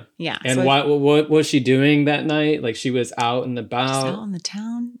 Yeah. Yeah. And so what was she doing that night? Like she was out and about. Just out in the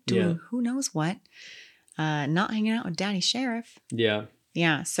town doing who knows what. Not hanging out with Daddy Sheriff. Yeah.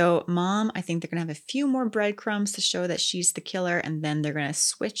 Yeah, so mom, I think they're going to have a few more breadcrumbs to show that she's the killer, and then they're going to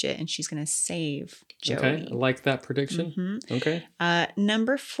switch it, and she's going to save Jody. Okay, I like that prediction. Okay.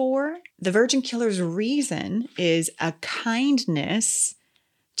 Number 4, the virgin killer's reason is a kindness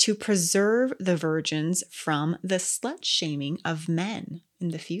to preserve the virgins from the slut-shaming of men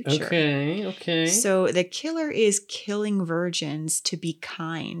in the future. Okay. So the killer is killing virgins to be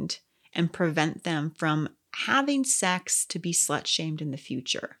kind and prevent them from having sex to be slut shamed in the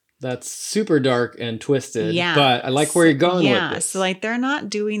future. That's super dark and twisted. Yeah. But I like where you're going with this. Yeah. So like they're not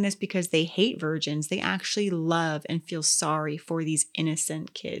doing this because they hate virgins. They actually love and feel sorry for these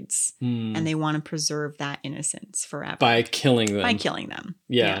innocent kids. And they want to preserve that innocence forever. By killing them.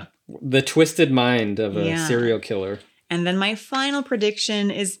 Yeah. The twisted mind of a serial killer. And then my final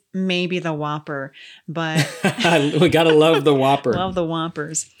prediction is maybe the Whopper, but we gotta love the Whopper. Love the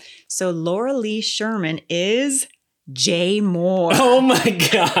Whoppers. So Laura Lee Sherman is Jay Moore. Oh my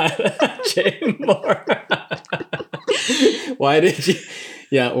God, Jay Moore. Why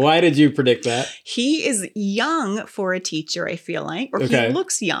did you predict that? He is young for a teacher, I feel like, or he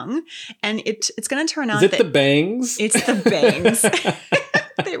looks young, and it's going to turn out that the bangs? It's the bangs.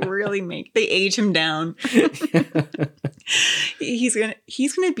 They age him down. He's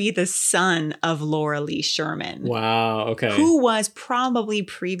gonna be the son of Laura Lee Sherman. Wow. Okay. Who was probably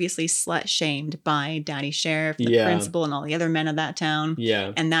previously slut shamed by Daddy Sheriff, the principal, and all the other men of that town.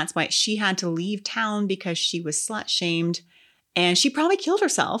 Yeah. And that's why she had to leave town because she was slut shamed, and she probably killed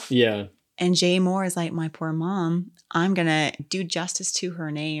herself. Yeah. And Jay Moore is like, my poor mom, I'm going to do justice to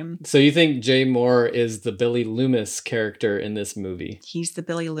her name. So you think Jay Moore is the Billy Loomis character in this movie? He's the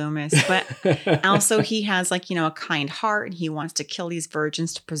Billy Loomis. But also he has like, a kind heart. And he wants to kill these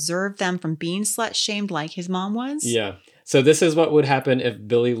virgins to preserve them from being slut shamed like his mom was. Yeah. So this is what would happen if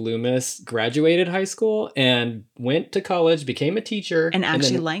Billy Loomis graduated high school and went to college, became a teacher. And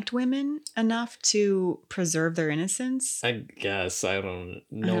actually liked women enough to preserve their innocence. I guess. I don't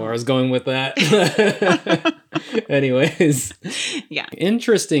know where I was going with that. Anyways. Yeah.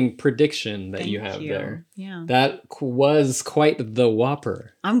 Interesting prediction that you have there. Yeah. That was quite the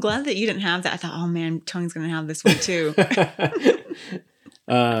Whopper. I'm glad that you didn't have that. I thought, oh man, Tony's going to have this one too.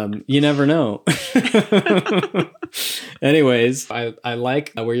 You never know. Anyways, I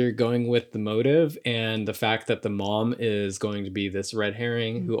like where you're going with the motive and the fact that the mom is going to be this red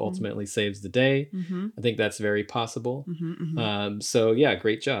herring who ultimately saves the day. I think that's very possible. So yeah,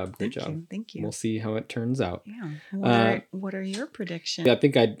 great job. Great job. Thank you. We'll see how it turns out. Yeah. What are your predictions? I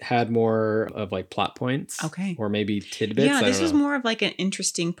think I had more of like plot points. Okay. Or maybe tidbits. Yeah, this was more of like an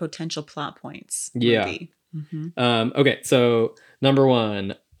interesting potential plot points movie. Okay, so number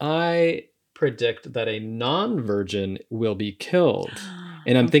 1, I predict that a non-virgin will be killed.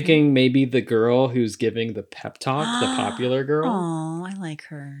 And I'm thinking maybe the girl who's giving the pep talk, the popular girl. Oh, I like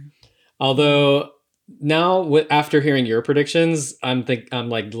her. Although now after hearing your predictions, I'm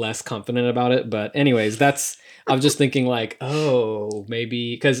like less confident about it. But anyways, I'm just thinking like, oh,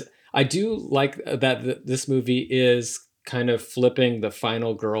 maybe because I do like that this movie is kind of flipping the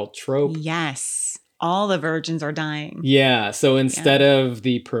final girl trope. Yes. All the virgins are dying. Yeah. So instead of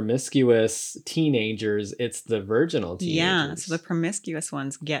the promiscuous teenagers, it's the virginal teenagers. Yeah. So the promiscuous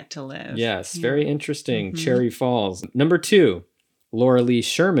ones get to live. Yes. Very interesting. Cherry Falls. Number 2, Laura Lee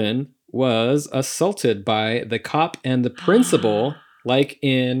Sherman was assaulted by the cop and the principal, like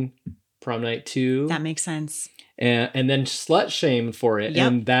in Prom Night 2. That makes sense. And then slut shamed for it. Yep.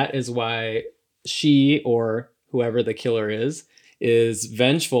 And that is why she or whoever the killer is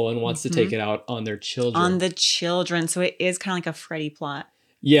vengeful and wants to take it out on their children. On the children. So it is kind of like a Freddy plot.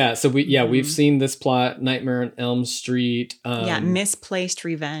 Yeah. So we've seen this plot, Nightmare on Elm Street. Misplaced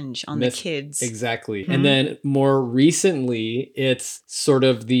revenge on the kids. Exactly. And then more recently, it's sort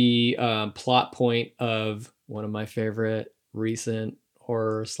of the plot point of one of my favorite recent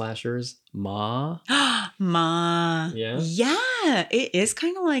horror slashers, Ma. Ma. Yeah. Yeah. It is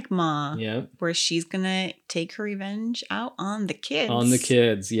kind of like Ma. Yeah. Where she's going to take her revenge out on the kids. On the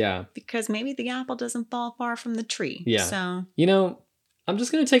kids. Yeah. Because maybe the apple doesn't fall far from the tree. Yeah. So, I'm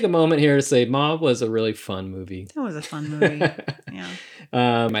just going to take a moment here to say Ma was a really fun movie. That was a fun movie.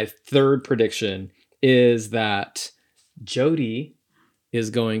 Yeah. My third prediction is that Jodie is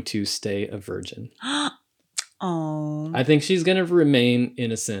going to stay a virgin. Oh. I think she's going to remain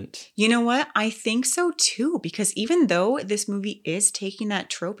innocent. You know what? I think so too, because even though this movie is taking that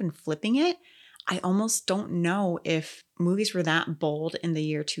trope and flipping it, I almost don't know if movies were that bold in the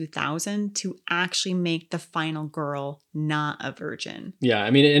year 2000 to actually make the final girl not a virgin. Yeah, I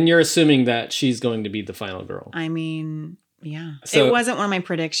mean, and you're assuming that she's going to be the final girl. I mean, yeah. So, it wasn't one of my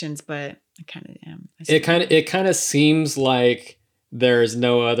predictions, but I kind of am. It kind of seems like there's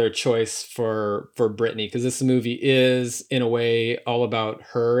no other choice for Brittany, because this movie is in a way all about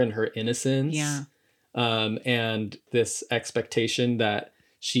her and her innocence. Yeah. And this expectation that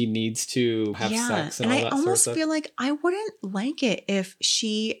she needs to have sex and all that sort of stuff. And I almost feel like I wouldn't like it if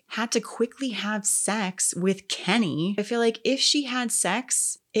she had to quickly have sex with Kenny. I feel like if she had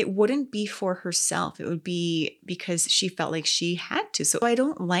sex, it wouldn't be for herself. It would be because she felt like she had to. So I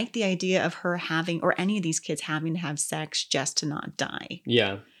don't like the idea of her having, or any of these kids having to have sex just to not die.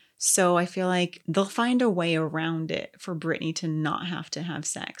 Yeah. So I feel like they'll find a way around it for Brittany to not have to have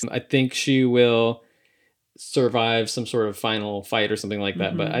sex. I think she will survive some sort of final fight or something like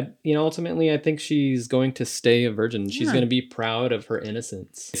that. But ultimately, I think she's going to stay a virgin. She's going to be proud of her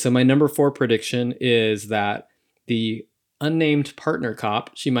innocence. So my number 4 prediction is that the unnamed partner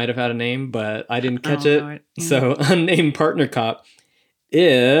cop, she might have had a name, but I didn't catch it. Yeah. So unnamed partner cop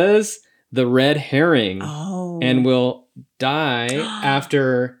is the red herring and will die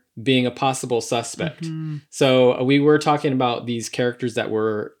after being a possible suspect. So we were talking about these characters that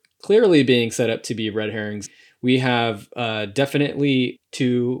were clearly being set up to be red herrings. We have definitely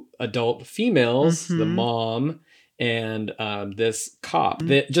 2 adult females, the mom and this cop.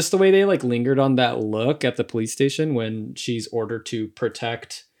 Just the way they like lingered on that look at the police station when she's ordered to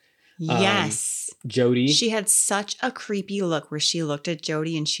protect Jodie. She had such a creepy look where she looked at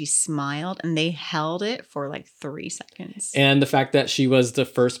Jodie and she smiled, and they held it for like 3 seconds. And the fact that she was the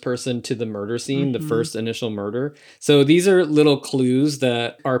first person to the murder scene, the first initial murder. So these are little clues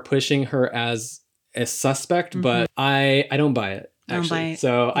that are pushing her as a suspect, but I don't buy it. Actually.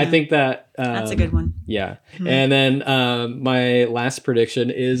 So I think that that's a good one. Yeah. And then my last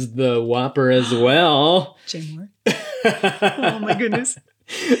prediction is the Whopper as well. Jay Moore. Oh my goodness.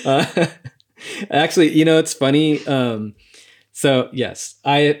 Actually, it's funny. So yes,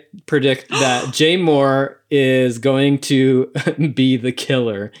 I predict that Jay Moore is going to be the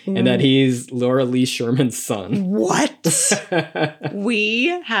killer and that he's Laura Lee Sherman's son. What? We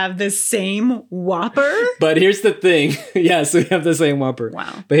have the same Whopper? But here's the thing. Yes, we have the same Whopper.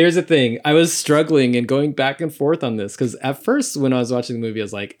 Wow. But here's the thing. I was struggling and going back and forth on this because at first when I was watching the movie, I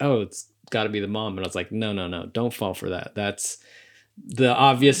was like, oh, it's got to be the mom. And I was like, no, don't fall for that. the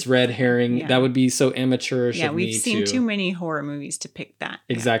obvious red herring. Yeah. That would be so amateurish Yeah, of me we've seen to... too many horror movies to pick that.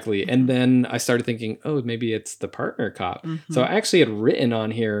 Exactly. Yeah. And then I started thinking, oh, maybe it's the partner cop. Mm-hmm. So I actually had written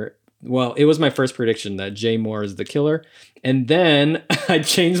on here, well, it was my first prediction that Jay Moore is the killer. And then I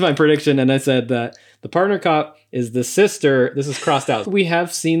changed my prediction and I said that the partner cop is the sister. This is crossed out. We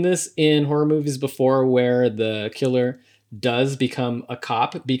have seen this in horror movies before where the killer does become a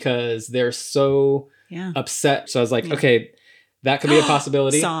cop because they're so upset. So I was like, okay, that could be a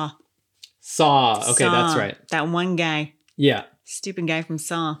possibility. Saw. Okay, that's right. That one guy. Yeah. Stupid guy from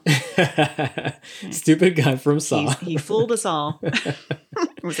Saw. Stupid guy from Saw. He fooled us all.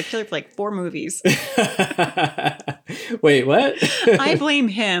 It was a killer for like 4 movies. Wait, what? I blame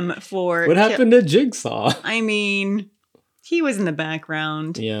him for... What happened to Jigsaw? I mean, he was in the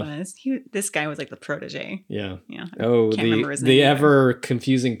background. Yeah. But this guy was like the protege. Yeah. Yeah. Oh, Can't remember his name the either. ever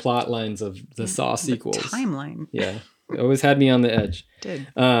confusing plot lines of the Saw sequels. The timeline. Yeah. It always had me on the edge. Did.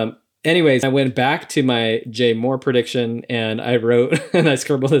 Anyways, I went back to my Jay Moore prediction and I wrote, and I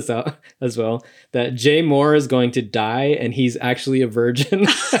scribbled this out as well, that Jay Moore is going to die and he's actually a virgin.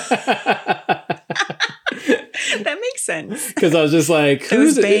 That makes sense. Because I was just like,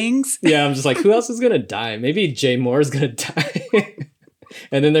 those bangs. Yeah, I'm just like, who else is going to die? Maybe Jay Moore is going to die.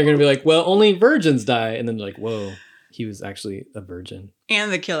 And then they're going to be like, well, only virgins die. And then they're like, whoa, he was actually a virgin.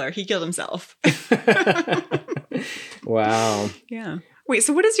 And the killer. He killed himself. Wow. Yeah. Wait,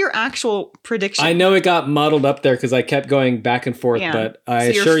 so what is your actual prediction? I know it got muddled up there because I kept going back and forth, but I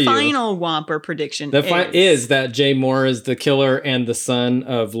assure you. Your final Whopper prediction is that Jay Moore is the killer and the son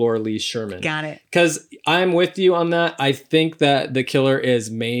of Laura Lee Sherman. Got it. Because I'm with you on that. I think that the killer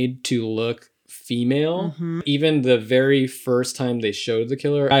is made to look female. Mm-hmm. Even the very first time they showed the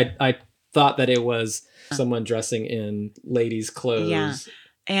killer, I thought that it was someone dressing in ladies' clothes. Yeah.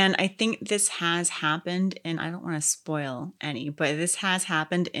 And I think this has happened, and I don't want to spoil any, but this has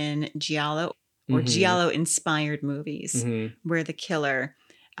happened in Giallo or Giallo-inspired movies where the killer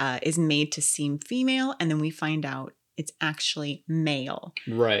is made to seem female, and then we find out it's actually male.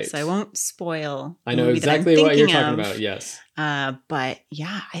 Right. So I won't spoil. I know exactly what you're talking about, yes. But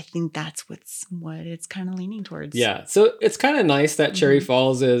yeah, I think that's what it's kind of leaning towards. Yeah. So it's kind of nice that Cherry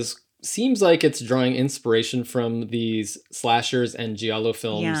Falls seems like it's drawing inspiration from these slashers and giallo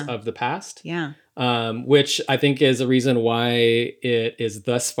films of the past. Yeah. Which I think is a reason why it is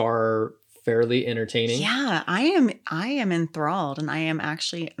thus far fairly entertaining. Yeah, I am enthralled, and I am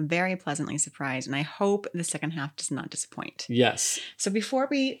actually very pleasantly surprised, and I hope the second half does not disappoint. Yes. So before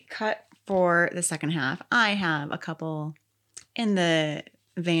we cut for the second half, I have a couple in the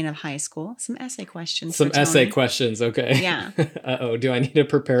vein of high school, some essay questions. Some essay questions, okay. Yeah. Uh-oh, do I need to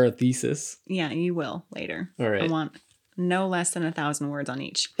prepare a thesis? Yeah, you will later. All right. I want no less than 1,000 words on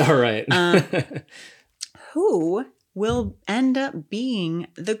each. All right. Who will end up being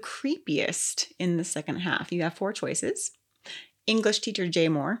the creepiest in the second half? You have 4 choices. English teacher Jay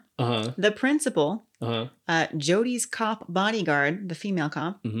Moore, the principal, Jody's cop bodyguard, the female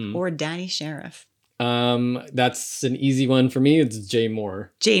cop, or daddy sheriff. That's an easy one for me. It's Jay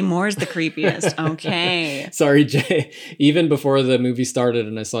Moore. Jay Moore's the creepiest. Okay. Sorry, Jay. Even before the movie started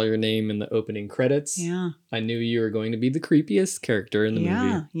and I saw your name in the opening credits, I knew you were going to be the creepiest character in the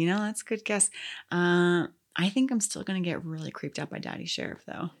movie. Yeah, that's a good guess. I think I'm still going to get really creeped out by daddy sheriff,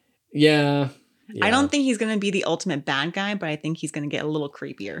 though. Yeah. I don't think he's going to be the ultimate bad guy, but I think he's going to get a little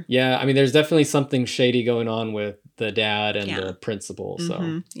creepier. Yeah, I mean, there's definitely something shady going on with the dad and the principal.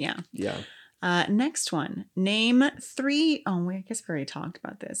 So Yeah. Next one. Name 3. Oh, I guess we already talked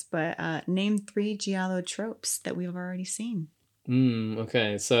about this, but name 3 giallo tropes that we've already seen.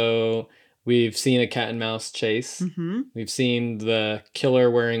 Okay, so we've seen a cat and mouse chase. We've seen the killer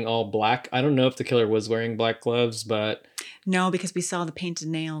wearing all black. I don't know if the killer was wearing black gloves, but no, because we saw the painted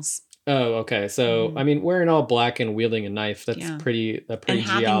nails. Oh, okay. So, I mean, wearing all black and wielding a knife, that's pretty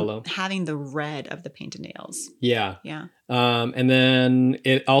giallo. Having the red of the painted nails. Yeah. Yeah. And then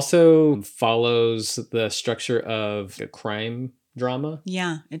it also follows the structure of a crime drama.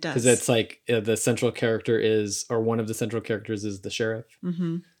 Yeah, it does. Because it's like the central character or one of the central characters is the sheriff.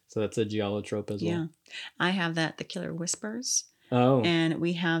 So that's a giallo trope as well. Yeah. I have that the killer whispers. Oh. And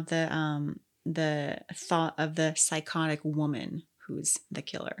we have the thought of the psychotic woman who's the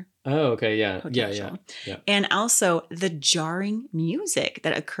killer. Oh, okay. Yeah. Yeah. And also the jarring music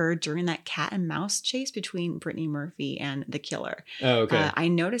that occurred during that cat and mouse chase between Brittany Murphy and the killer. Oh, okay. I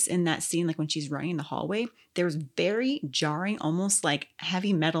noticed in that scene, like when she's running in the hallway, there was very jarring, almost like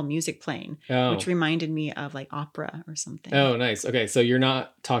heavy metal music playing, which reminded me of like opera or something. Oh, nice. Okay. So you're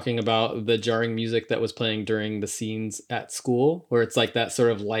not talking about the jarring music that was playing during the scenes at school where it's like that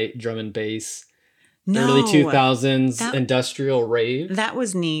sort of light drum and bass. early No. 2000s That- industrial rave. That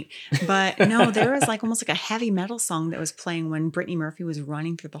was neat. But no, there was like almost like a heavy metal song that was playing when Brittany Murphy was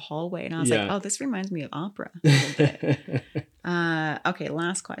running through the hallway. And I was like, Yeah. oh, this reminds me of opera a little bit. Okay,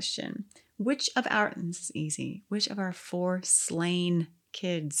 last question. This is easy. Which of our 4 slain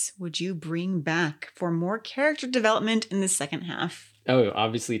kids would you bring back for more character development in the second half? Oh,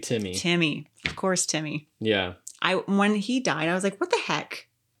 obviously Timmy. Timmy. Of course, Timmy. Yeah. When he died, I was like, what the heck?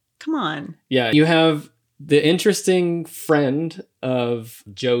 Come on. Yeah. You have the interesting friend of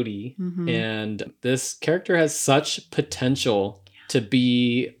Jody, Mhm. and this character has such potential to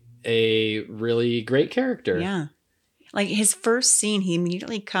be a really great character. Yeah. Like his first scene, he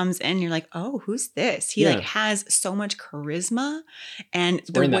immediately comes in. You're like, oh, who's this? He like has so much charisma, and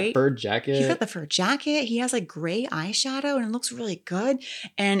He's wearing that fur jacket. He's got the fur jacket. He has like gray eyeshadow, and it looks really good.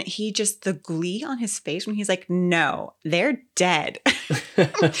 And the glee on his face when he's like, "No, they're dead.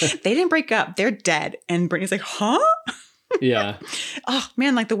 They didn't break up. They're dead." And Brittany's like, "Huh?" Yeah. Oh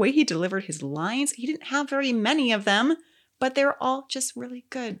man, like the way he delivered his lines. He didn't have very many of them, but they were all just really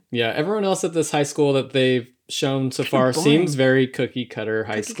good. Yeah. Everyone else at this high school that they've shown so far seems very cookie cutter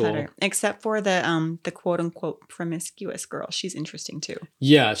high school. Except for the quote unquote promiscuous girl. She's interesting too.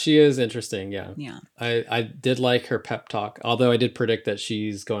 Yeah, she is interesting. Yeah. Yeah. I did like her pep talk, although I did predict that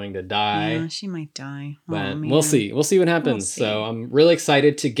she's going to die. Yeah, she might die. But we'll see. We'll see what happens. We'll see. So I'm really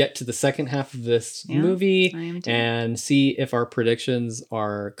excited to get to the second half of this movie I am too. and see if our predictions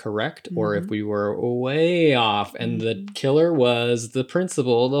are correct or if we were way off and the killer was the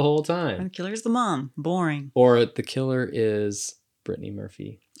principal the whole time. The killer's the mom. Boring. Or the killer is Brittany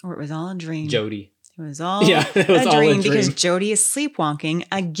Murphy. Or it was all a dream. Jody. It was all it was all a dream because Jody is sleepwalking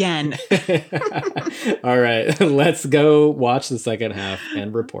again. All right, let's go watch the second half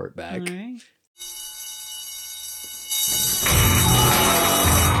and report back. All right.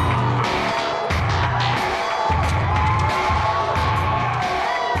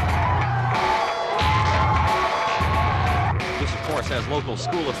 As local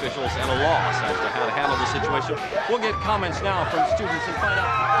school officials at a loss as to how to handle the situation. We'll get comments now from students and find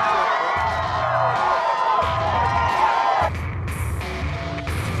out.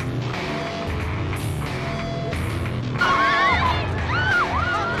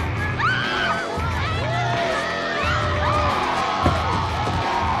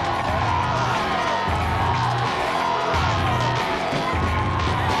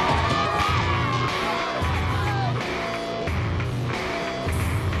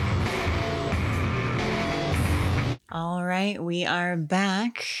 All right, we are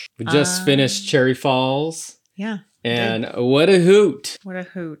back. We just finished Cherry Falls. Yeah. And what a hoot. What a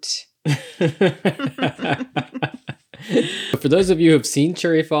hoot. For those of you who have seen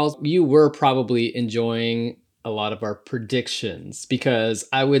Cherry Falls, you were probably enjoying a lot of our predictions because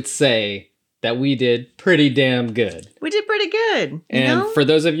I would say that we did pretty damn good. We did pretty good. And for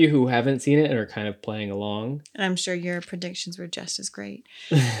those of you who haven't seen it and are kind of playing along, and I'm sure your predictions were just as great.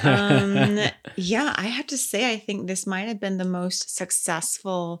 Yeah, I have to say, I think this might have been the most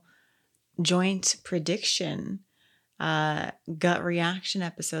successful joint prediction gut reaction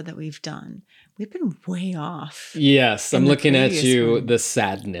episode that we've done. We've been way off. Yes, I'm looking at you, one. the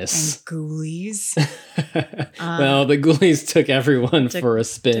sadness. And ghoulies. Well, the ghoulies took everyone for a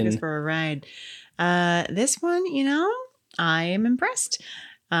spin. Took us for a ride. This one, I am impressed.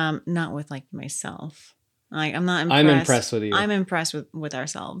 Not with like myself. Like I'm not impressed. I'm impressed with you. I'm impressed with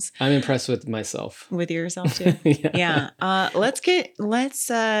ourselves. I'm impressed with myself. With yourself too. Yeah. Let's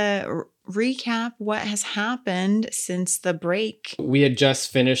recap what has happened since the break. We had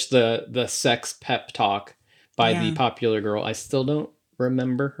just finished the sex pep talk by the popular girl. I still don't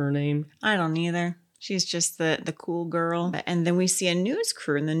remember her name. I don't either. She's just the cool girl. And then we see a news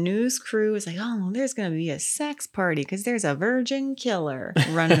crew, and the news crew is like, oh, there's going to be a sex party because there's a virgin killer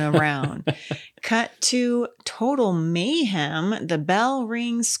running around. Cut to total mayhem. The bell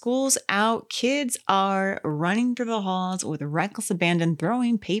rings, school's out. Kids are running through the halls with reckless abandon,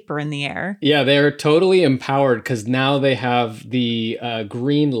 throwing paper in the air. Yeah, they're totally empowered because now they have the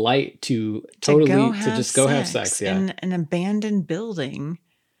green light to just go have sex. Yeah. In an abandoned building.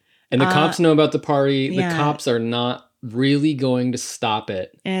 And the cops know about the party. The cops are not really going to stop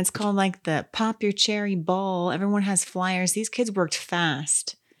it. And it's called like the Pop Your Cherry Ball. Everyone has flyers. These kids worked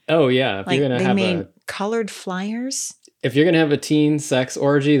fast. Oh, yeah. If like you're gonna they made colored flyers. If you're going to have a teen sex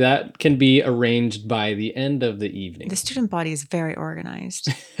orgy, that can be arranged by the end of the evening. The student body is very organized.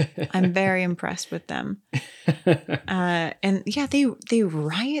 I'm very impressed with them. And yeah, they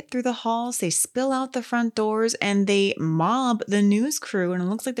riot through the halls, they spill out the front doors, and they mob the news crew. And it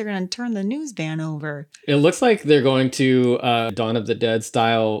looks like they're going to turn the news van over. It looks like they're going to Dawn of the Dead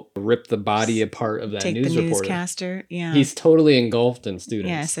style rip the body apart of that Take news the reporter. Newscaster. Yeah. He's totally engulfed in students.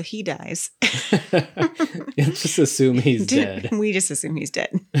 Yeah, so he dies. Just assume he's dead. We just assume he's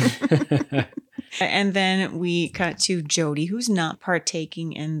dead. And then we cut to Jody, who's not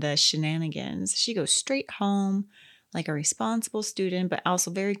partaking in the shenanigans. She goes straight home like a responsible student, but also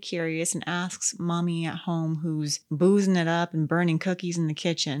very curious, and asks mommy at home, who's boozing it up and burning cookies in the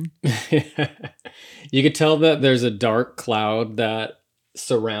kitchen. You could tell that there's a dark cloud that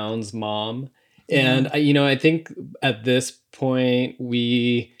surrounds mom. And, I think at this point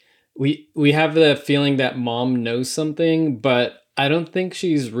we have the feeling that mom knows something, but I don't think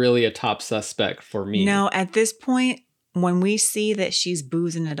she's really a top suspect for me. No, at this point, when we see that she's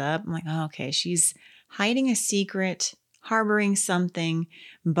boozing it up, I'm like, oh, okay, she's hiding a secret, harboring something,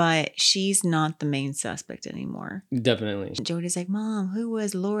 but she's not the main suspect anymore. Definitely. Jody's like, Mom, who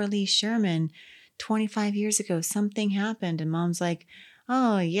was Laura Lee Sherman 25 years ago? Something happened. And Mom's like,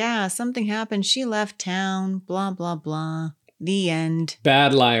 oh, yeah, something happened. She left town, blah, blah, blah. The end.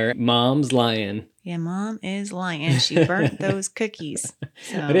 Bad liar. Mom's lying. Yeah, Mom is lying. She burnt those cookies.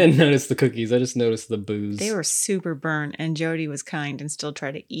 So I didn't notice the cookies. I just noticed the booze. they were super burnt, and Jody was kind and still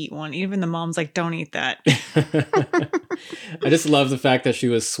tried to eat one. Even the mom's like, don't eat that. I just love the fact that she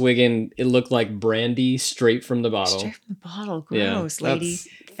was swigging. It looked like brandy straight from the bottle. Straight from the bottle. Yeah, Gross, lady.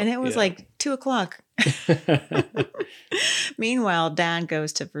 And it was like 2:00. Meanwhile, Dad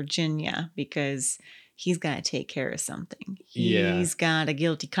goes to Virginia because he's got to take care of something. He's got a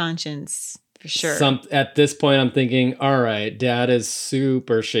guilty conscience for sure. At this point, I'm thinking, all right, Dad is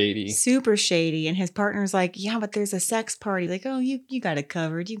super shady. Super shady. And his partner's like, yeah, but there's a sex party. Like, oh, you got it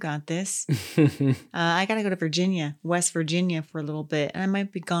covered. You got this. I got to go to Virginia, West Virginia for a little bit. And I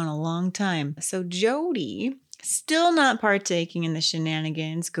might be gone a long time. So Jody, still not partaking in the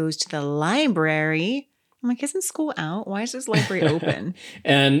shenanigans, goes to the library. I'm like, isn't school out? Why is this library open?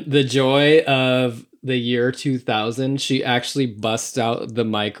 And the joy of the year 2000, she actually busts out the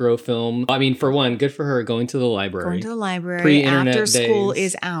microfilm. I mean, for one, good for her going to the library. Going to the library Pre-internet after school days.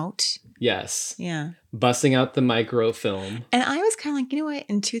 is out. Yes. Yeah. Busting out the microfilm. And I was kind of like, you know what?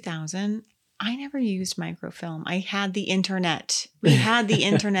 In 2000, I never used microfilm. I had the internet. We had the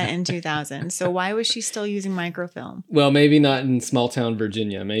internet in 2000. So why was she still using microfilm? Well, maybe not in small town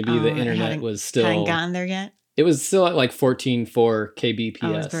Virginia. Maybe the internet was still... Hadn't gotten there yet? It was still at like 14.4 kbps.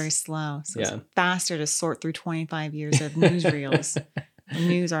 Oh, it was very slow. So it's faster to sort through 25 years of newsreels,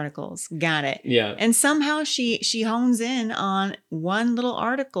 news articles. Got it. Yeah. And somehow she hones in on one little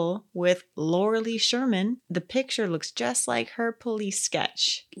article with Laura Lee Sherman. The picture looks just like her police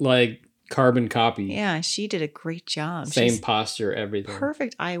sketch. Like carbon copy. Yeah, she did a great job. Same She's posture, everything.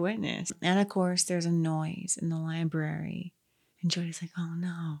 perfect eyewitness. And of course, there's a noise in the library. And Jody's like, oh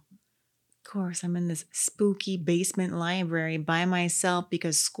no. Of course, I'm in this spooky basement library by myself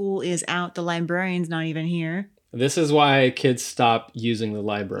because school is out. The librarian's not even here. This is why kids stop using the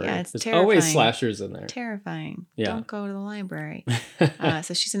library. Yeah, it's There's terrifying. always slashers in there. Terrifying. Yeah. Don't go to the library.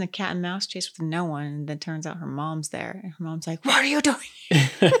 So she's in a cat and mouse chase with no one. And then turns out her mom's there. And her mom's like, what are you doing?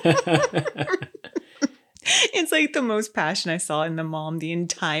 It's like the most passion I saw in the mom the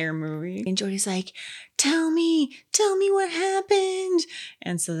entire movie. And Jody's like, tell me what happened.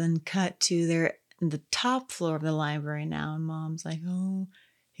 And so then cut to the top floor of the library now. And mom's like, oh,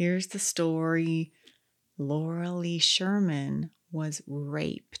 here's the story. Laura Lee Sherman was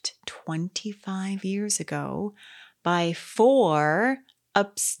raped 25 years ago by 4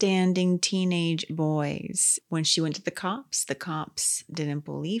 upstanding teenage boys. When she went to the cops didn't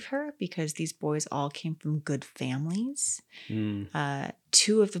believe her because these boys all came from good families.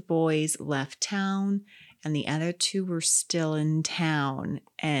 2 of the boys left town and the other 2 were still in town.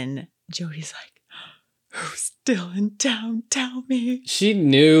 And Jody's like, who's still in town? Tell me. She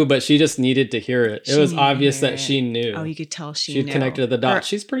knew, but she just needed to hear it. It was obvious that she knew. Oh, you could tell she knew. She connected the dots.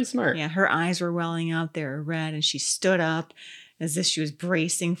 She's pretty smart. Yeah, her eyes were welling up. They were red, and she stood up as if she was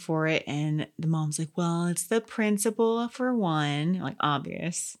bracing for it. And the mom's like, well, it's the principal for one. Like,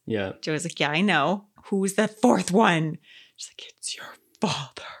 obvious. Yeah. Joe's like, yeah, I know. Who's the 4th one? She's like, it's your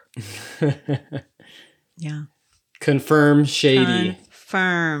father. Yeah. Confirm shady.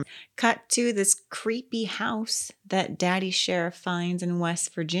 Confirm. Cut to this creepy house that Daddy Sheriff finds in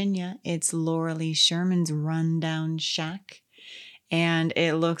West Virginia. It's Laura Lee Sherman's rundown shack. And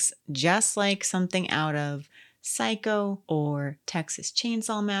it looks just like something out of Psycho or Texas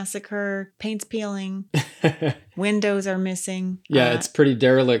Chainsaw Massacre. Paint's peeling. Windows are missing. Yeah, it's pretty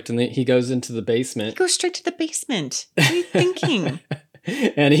derelict. And he goes into the basement. He goes straight to the basement. What are you thinking?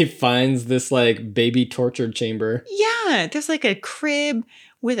 And he finds this like baby torture chamber. Yeah, there's like a crib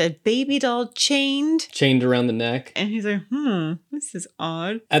with a baby doll chained Around the neck. And he's like, this is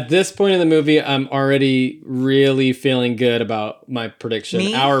odd. At this point in the movie, I'm already really feeling good about my prediction.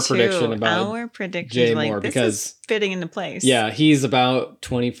 Me Our too. prediction about Our prediction Jay like, Moore, this because is fitting into place. yeah, he's about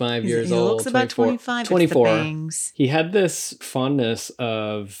 25 years old. He looks about 25. 24. It's the bangs. He had this fondness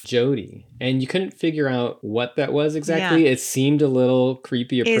of Jodie, and you couldn't figure out what that was exactly. Yeah. It seemed a little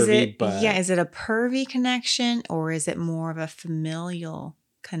creepy or pervy, but is it a pervy connection or is it more of a familial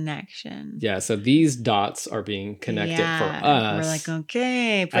connection? yeah, so these dots are being connected for us. We're like,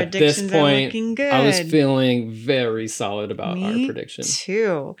 okay, At this predictions point, are looking good. I was feeling very solid about Me our prediction.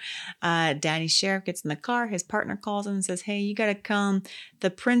 too. Daddy Sheriff gets in the car. His partner calls him and says, hey, you got to come. The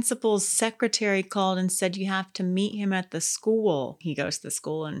principal's secretary called and said you have to meet him at the school. He goes to the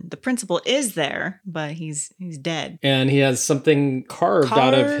school and the principal is there, but he's dead. And he has something carved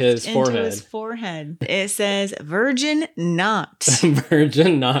out of his into forehead. his forehead. It says, virgin not.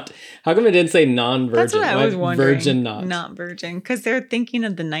 Virgin not. How come it didn't say non-virgin? That's what I was wondering. Virgin not. Not virgin. Because they're thinking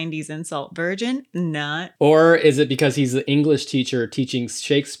of the 90s insult. Virgin not. Or is it because he's an English teacher teaching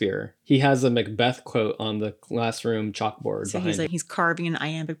Shakespeare? He has a Macbeth quote on the classroom chalkboard So behind him. he's carving an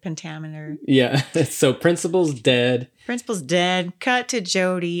iambic pentameter. Yeah. So principal's dead. Principal's dead. Cut to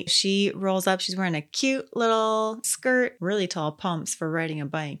Jodie. She rolls up. She's wearing a cute little skirt. Really tall pumps for riding a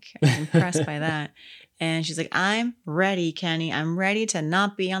bike. I was impressed by that. And she's like, I'm ready, Kenny. I'm ready to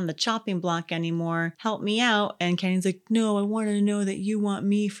not be on the chopping block anymore. Help me out. And Kenny's like, no, I want to know that you want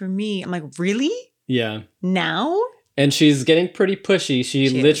me for me. I'm like, really? Yeah. Now? And she's getting pretty pushy. She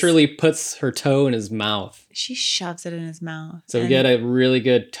literally puts her toe in his mouth. She shoves it in his mouth. So we get a really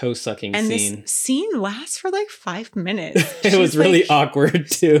good toe sucking and scene. And this scene lasts for like 5 minutes. It was really awkward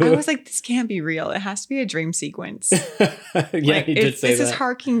too. I was like, this can't be real. It has to be a dream sequence. Yeah, he did say that. This is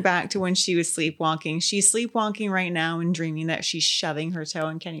harking back to when she was sleepwalking. She's sleepwalking right now and dreaming that she's shoving her toe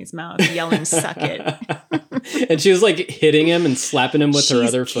in Kenny's mouth, yelling, suck it. And she was like hitting him and slapping him with her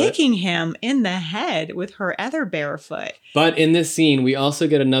other foot. She's kicking him in the head with her other bare foot. But in this scene, we also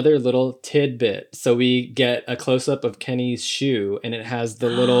get another little tidbit. So we get a close-up of Kenny's shoe, and it has the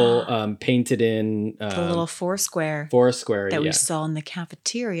little painted in... the little foursquare. That we saw in the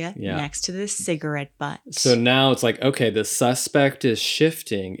cafeteria next to the cigarette butt. So now it's like, okay, the suspect is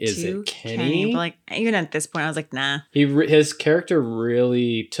shifting. Is it Kenny? But like, even at this point, I was like, nah. His character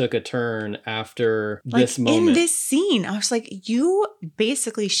really took a turn after this moment. In this scene, I was like, you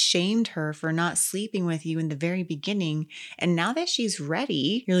basically shamed her for not sleeping with you in the very beginning. And now that she's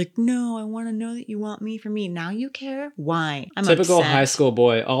ready, you're like, no, I want to know that you want me for me. Now you care? Why? I'm typical upset. high school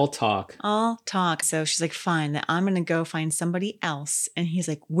boy, all talk. All talk. So she's like, fine, that I'm going to go find somebody else. And he's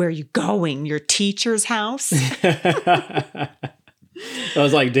like, where are you going? Your teacher's house? I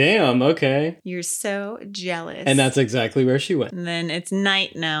was like, damn, okay. You're so jealous. And that's exactly where she went. And then it's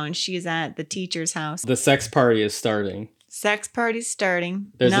night now and she's at the teacher's house. The sex party is starting. Sex party's starting.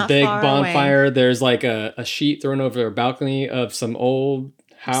 There's Not a big far bonfire. away. There's like a sheet thrown over a balcony of some old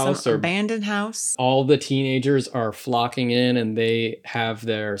house or abandoned house. All the teenagers are flocking in and they have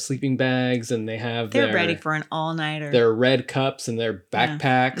their sleeping bags and they're ready for an all-nighter. Their red cups and their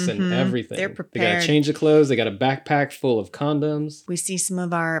backpacks and everything. They're prepared. They got to change of clothes. They got a backpack full of condoms. We see some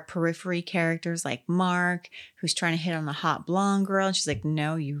of our periphery characters like Mark, who's trying to hit on the hot blonde girl. And she's like,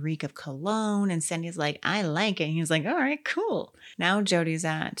 no, you reek of cologne. And Cindy's like, I like it. And he's like, all right, cool. Now Jodie's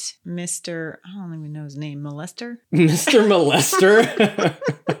at Mr. I don't even know his name. Molester? Mr. Molester?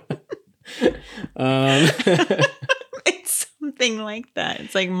 It's something like that.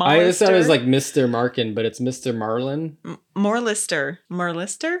 It's like Molester. I always thought it was like Mr. Markin, but it's Mr. Marlin. Morlister.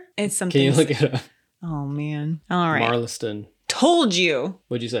 It's something. Can you look it up? Oh, man. All right. Marliston. Told you.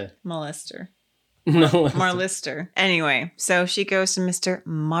 What'd you say? Molester. No. Marlister. Anyway, so she goes to Mr.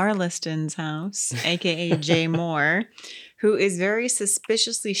 Marliston's house, aka Jay Moore, who is very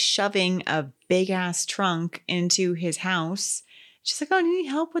suspiciously shoving a big ass trunk into his house. She's like, oh, do you need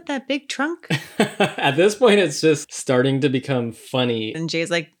help with that big trunk? At this point, it's just starting to become funny. And Jay's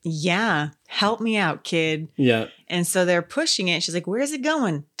like, yeah, help me out, kid. Yeah. And so they're pushing it. She's like, where's it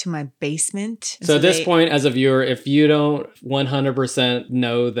going? To my basement? So at this point, as a viewer, if you don't 100%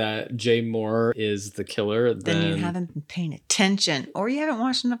 know that Jay Moore is the killer, then you haven't been paying attention or you haven't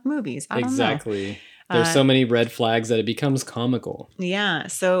watched enough movies. I don't know. Exactly. There's so many red flags that it becomes comical. Yeah.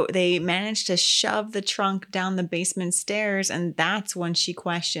 So they managed to shove the trunk down the basement stairs. And that's when she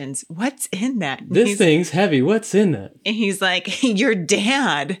questions, what's in that? And This thing's heavy. What's in that? And he's like, your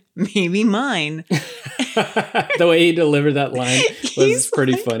dad, maybe mine. The way he delivered that line was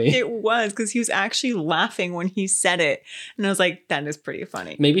pretty funny. It was, because he was actually laughing when he said it. And I was like, that is pretty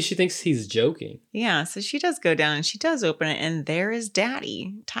funny. Maybe she thinks he's joking. Yeah, so she does go down and she does open it. And there is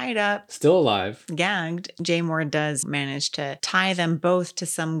Daddy, tied up, Still alive. gagged. Jay Moore does manage to tie them both to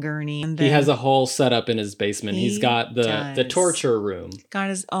some gurney. And He then has a whole setup in his basement. He's got the does. torture room. got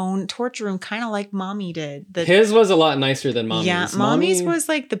his own torture room, kind of like Mommy did. His was a lot nicer than Mommy's. Yeah, Mommy's was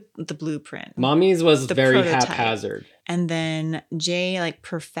like the blueprint. Mommy's was the very prototype. haphazard. And then Jay like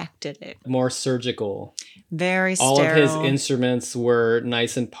perfected it. More surgical. Very All sterile. of his instruments were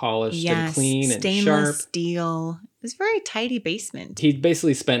nice and polished and clean and stainless sharp. steel. It was a very tidy basement. He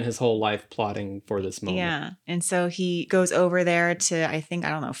basically spent his whole life plotting for this moment. Yeah. And so he goes over there to, I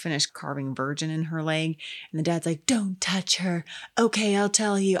don't know, finish carving virgin in her leg. And the dad's like, don't touch her. Okay, I'll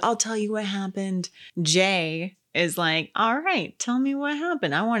tell you. I'll tell you what happened. Jay is like, all right, tell me what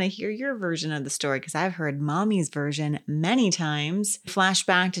happened. I want to hear your version of the story because I've heard Mommy's version many times.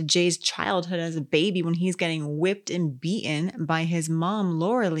 Flashback to Jay's childhood as a baby when he's getting whipped and beaten by his mom,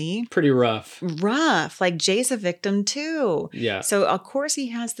 Laura Lee. Pretty rough. Rough. Like Jay's a victim too. Yeah. So of course he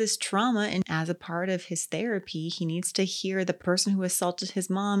has this trauma, and as a part of his therapy, he needs to hear the person who assaulted his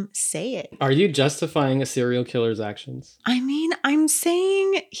mom say it. Are you justifying a serial killer's actions? I mean, I'm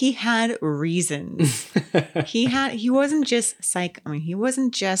saying he had reasons. He wasn't just he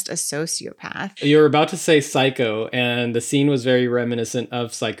wasn't just a sociopath. You were about to say Psycho, and the scene was very reminiscent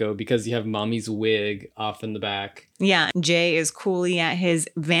of Psycho because you have Mommy's wig off in the back. Yeah, Jay is coolly at his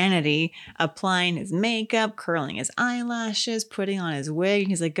vanity, applying his makeup, curling his eyelashes, putting on his wig.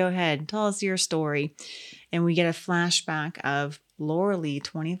 He's like, go ahead, tell us your story. And we get a flashback of Laura Lee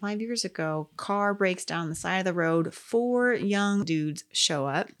 25 years ago. Car breaks down the side of the road. 4 young dudes show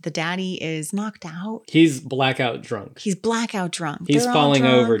up. The daddy is knocked out. He's blackout drunk. He's blackout drunk. He's They're all falling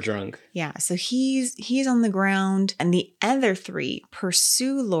drunk. over drunk. Yeah, so he's on the ground, and the other 3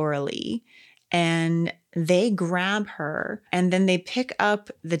 pursue Laura Lee, and they grab her, and then they pick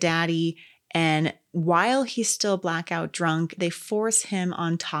up the daddy, and while he's still blackout drunk, they force him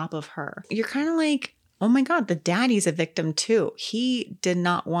on top of her. You're kind of like, oh my God, the daddy's a victim too. He did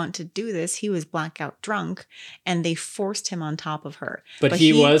not want to do this. He was blackout drunk, and they forced him on top of her. But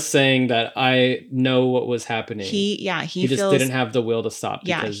he was saying that I know what was happening. He just didn't have the will to stop.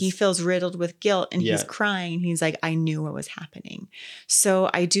 Yeah, he feels riddled with guilt, and he's crying. He's like, I knew what was happening. So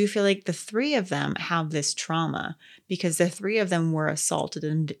I do feel like the 3 of them have this trauma because the 3 of them were assaulted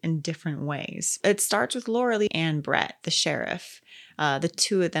in different ways. It starts with Laura Lee and Brett, the sheriff. The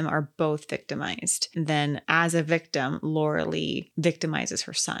 2 of them are both victimized. And then as a victim, Laura Lee victimizes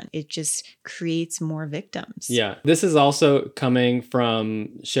her son. It just creates more victims. Yeah. This is also coming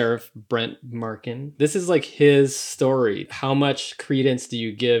from Sheriff Brent Markin. This is like his story. How much credence do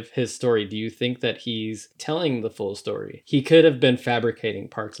you give his story? Do you think that he's telling the full story? He could have been fabricating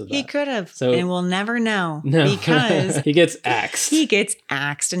parts of that. He could have. So, and we'll never know. No. Because he gets axed. He gets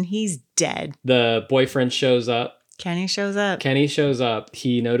axed and he's dead. The boyfriend shows up. Kenny shows up.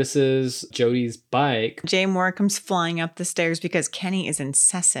 He notices Jody's bike. Jay Moore comes flying up the stairs because Kenny is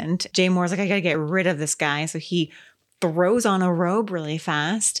incessant. Jay Moore's like, I gotta get rid of this guy. So he throws on a robe really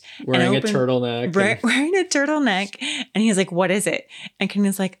fast. Wearing a turtleneck. Wearing a turtleneck. And he's like, what is it? And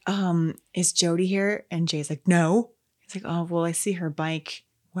Kenny's like, is Jody here? And Jay's like, no. He's like, oh, well, I see her bike.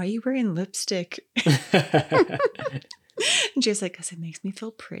 Why are you wearing lipstick? And Jay's like, because it makes me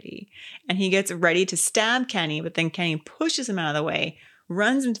feel pretty. And he gets ready to stab Kenny, but then Kenny pushes him out of the way,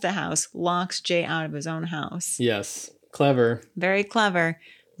 runs into the house, locks Jay out of his own house. Yes. Clever. Very clever.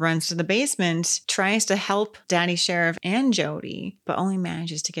 Runs to the basement, tries to help Daddy Sheriff and Jody, but only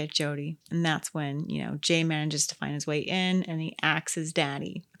manages to get Jody. And that's when, Jay manages to find his way in and he axes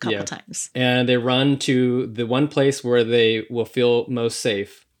Daddy a couple times. And they run to the one place where they will feel most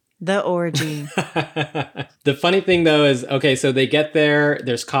safe. The orgy. The funny thing though is, okay, so they get there,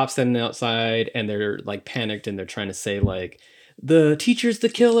 there's cops standing outside and they're like panicked and they're trying to say like, the teacher's the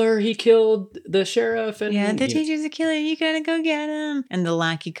killer, he killed the sheriff. And the teacher's the killer, you gotta go get him. And the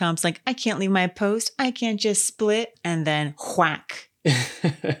lackey cop's like, I can't leave my post, I can't just split. And then whack.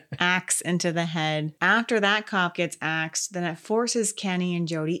 axe into the head. After that cop gets axed, then it forces Kenny and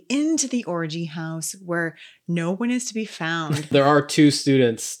Jody into the orgy house where no one is to be found. There are 2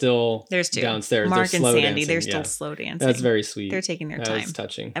 students still There's 2 downstairs. Mark They're and slow Sandy. dancing. They're still slow dancing. That's very sweet. They're taking their time. That's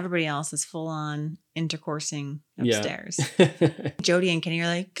touching. Everybody else is full on intercoursing upstairs. Yeah. Jody and Kenny are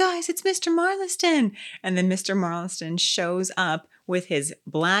like, guys, it's Mr. Marliston. And then Mr. Marliston shows up with his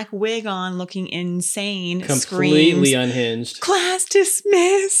black wig on, looking insane. Completely screams, unhinged. class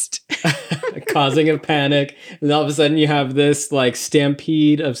dismissed. Causing a panic. And all of a sudden you have this like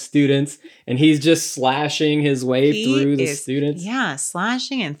stampede of students and he's just slashing his way through the students. Yeah,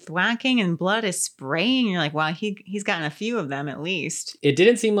 slashing and thwacking and blood is spraying. You're like, wow, he's gotten a few of them at least. It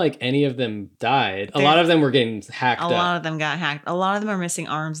didn't seem like any of them died. A lot of them were getting hacked up. A lot of them got hacked. A lot of them are missing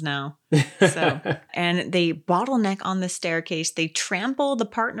arms now. So, and they bottleneck on the staircase. They trample the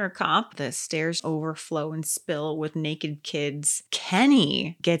partner cop. The stairs overflow and spill with naked kids.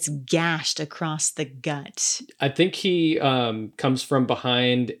 Kenny gets gashed across the gut. I think he comes from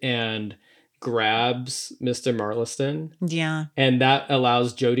behind and grabs Mr. Marliston. Yeah. And that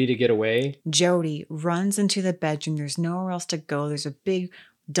allows Jody to get away. Jody runs into the bedroom. There's nowhere else to go. There's a big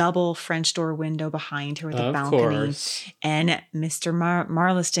double French door window behind her with a balcony. Course. And Mr.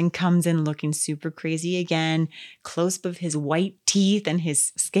 Marliston comes in looking super crazy again. Close up of his white teeth and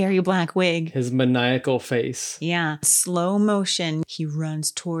his scary black wig. His maniacal face. Yeah. Slow motion. He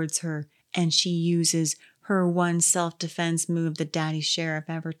runs towards her and she uses her one self-defense move that Daddy Sheriff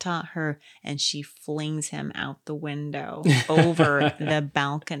ever taught her, and she flings him out the window over the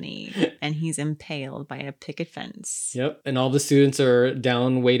balcony, and he's impaled by a picket fence. Yep. And all the students are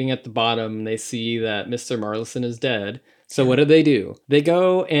down waiting at the bottom. They see that Mr. Marliston is dead. So what do? They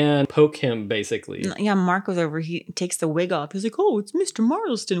go and poke him, basically. Yeah, Mark goes over. He takes the wig off. He's like, oh, it's Mr.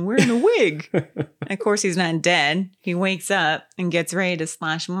 Marliston wearing a wig. Of course, he's not dead. He wakes up and gets ready to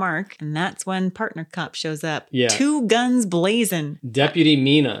slash Mark. And that's when partner cop shows up. Yeah. 2 guns blazing. Deputy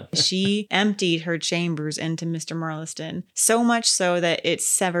Mina. She emptied her chambers into Mr. Marliston. So much so that it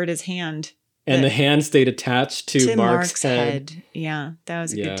severed his hand. And the hand stayed attached to Mark's head. Yeah, that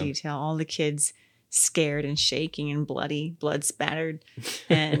was a good detail. All the kids scared and shaking and bloody, blood spattered.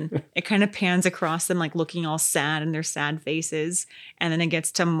 And it kind of pans across them, like looking all sad in their sad faces. And then it gets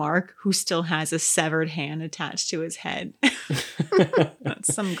to Mark, who still has a severed hand attached to his head.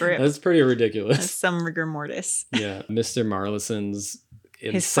 That's some grip. That's pretty ridiculous. That's some rigor mortis. Yeah. Mr. Marliston's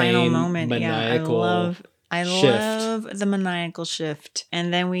insane, his final moment. maniacal I love the maniacal shift.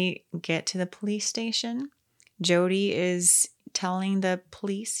 And then we get to the police station. Jody is telling the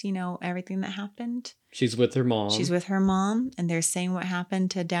police, everything that happened. She's with her mom. She's with her mom, and they're saying what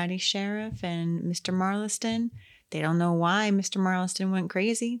happened to Daddy Sheriff and Mr. Marliston. They don't know why Mr. Marliston went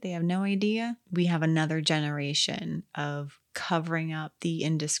crazy. They have no idea. We have another generation of covering up the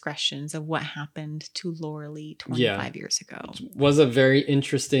indiscretions of what happened to Laura Lee 25 years ago. It was a very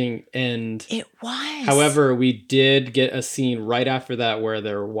interesting end. It was. However, we did get a scene right after that where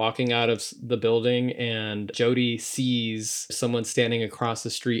they're walking out of the building and Jody sees someone standing across the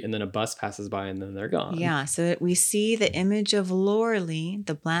street and then a bus passes by and then they're gone. Yeah, so we see the image of Laura Lee,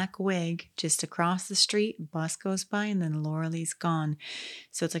 the black wig, just across the street. Bus goes by and then Laura Lee's gone.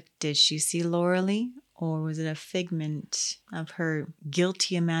 So it's like, did she see Laura Lee? Or was it a figment of her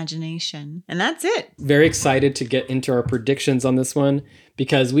guilty imagination? And that's it. Very excited to get into our predictions on this one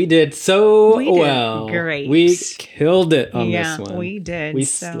because we did so well. Great. We killed it on this one. Yeah, we did. We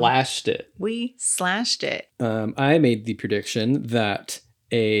slashed it. We slashed it. I made the prediction that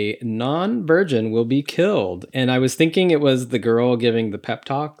a non-virgin will be killed. And I was thinking it was the girl giving the pep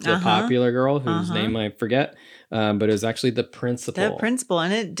talk, the popular girl whose name I forget. But it was actually the principal. The principal.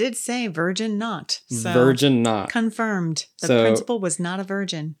 And it did say virgin not. So virgin not. Confirmed. The principal was not a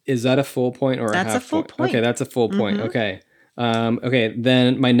virgin. Is that a full point or that's a half a full point? Okay, that's a full point. Okay. Okay,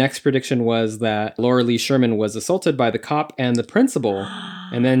 then my next prediction was that Laura Lee Sherman was assaulted by the cop and the principal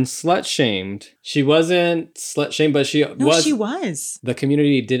and then slut-shamed. She wasn't slut-shamed, but she was. The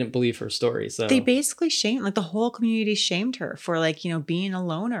community didn't believe her story, so... They basically shamed, the whole community shamed her for, being a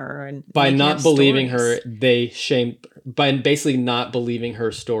loner. And by not believing her, they shamed... By basically not believing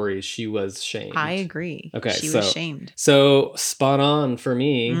her story, she was shamed. I agree. Okay, she was shamed. So, spot on for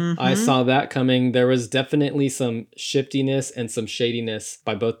me. I saw that coming. There was definitely some shiftiness and some shadiness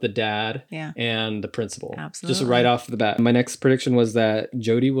by both the dad and the principal. Absolutely. Just right off the bat. My next prediction was that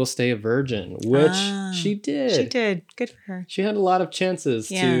Jody will stay a virgin, which she did. She did. Good for her. She had a lot of chances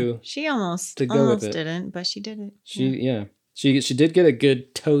she almost with it. didn't, but she did it. She did get a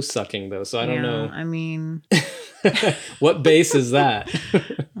good toe sucking though, so I don't know. I mean, What base is that?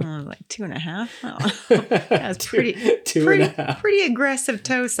 Like 2.5. Oh, that was Two and a half. pretty aggressive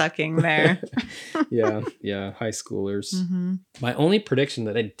toe sucking there. Yeah, high schoolers. My only prediction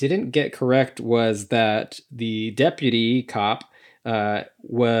that I didn't get correct was that the deputy cop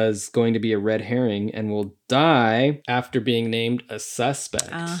was going to be a red herring and will die after being named a suspect.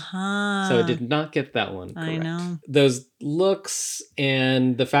 So I did not get that one correct. I know. Those looks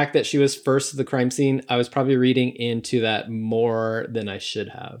and the fact that she was first to the crime scene, I was probably reading into that more than I should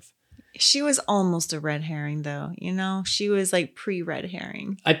have. She was almost a red herring, though. She was like pre-red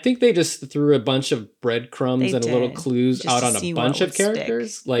herring. I think they just threw a bunch of breadcrumbs and little clues just out to on see a what bunch would of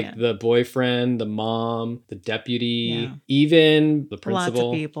characters, stick. like the boyfriend, the mom, the deputy, Yeah. even the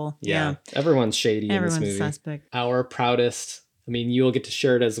principal. Lots of people. Yeah. Everyone's shady Everyone's in this movie. suspect. Our proudest, you'll get to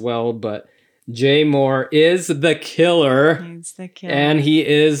share it as well, but Jay Moore is the killer. He's the killer. And he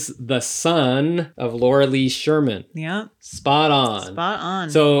is the son of Laura Lee Sherman. Yep. Spot on.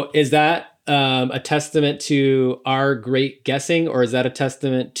 So is that a testament to our great guessing, or is that a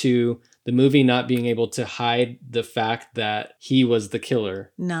testament to the movie not being able to hide the fact that he was the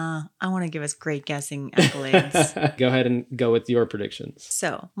killer? Nah, I want to give us great guessing accolades. Go ahead and go with your predictions.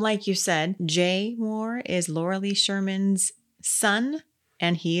 So, like you said, Jay Moore is Laura Lee Sherman's son,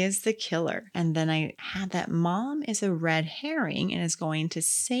 and he is the killer. And then I had that mom is a red herring and is going to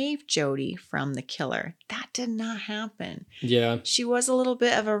save Jody from the killer. That did not happen. Yeah. She was a little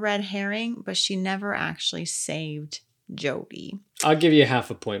bit of a red herring, but she never actually saved Jody. I'll give you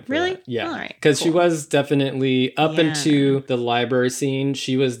half a point for Really? that. Yeah. All right, Because cool. she was definitely, up Yeah. into the library scene,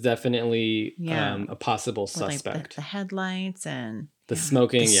 she was definitely a possible With, like, suspect. the headlights and The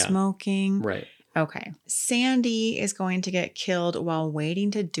smoking, the yeah. smoking. Right. Okay. Sandy is going to get killed while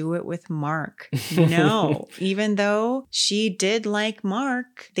waiting to do it with Mark. No, even though she did like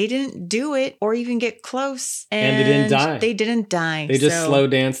Mark, they didn't do it or even get close. And they didn't die. They didn't die. They just So slow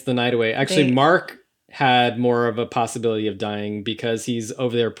danced the night away. Actually, they- Mark had more of a possibility of dying because he's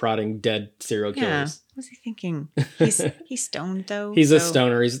over there prodding dead serial Yeah. killers. What was he thinking? He's stoned though. He's a so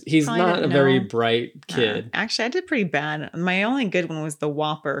stoner. He's probably not a didn't very know. bright kid. Actually, I did pretty bad. My only good one was the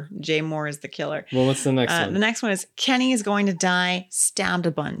Whopper. Jay Moore is the killer. Well, what's the next one? The next one is Kenny is going to die, stabbed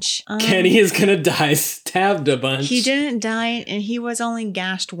a bunch. Kenny is going to die, stabbed a bunch. He didn't die, and he was only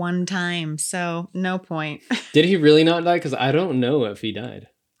gashed one time, so no point. Did he really not die? Because I don't know if he died.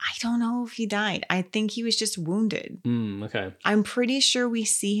 I don't know if he died. I think he was just wounded. Okay. I'm pretty sure we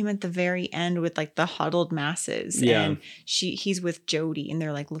see him at the very end with like the huddled masses. Yeah. And he's with Jody, and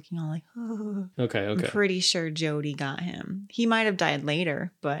they're like looking all like, oh. Okay. I'm pretty sure Jody got him. He might have died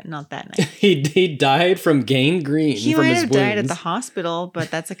later, but not that night. he died from gangrene. He from might his have died at wounds. the hospital, but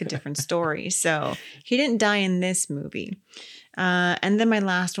that's like a different story. So he didn't die in this movie. And then my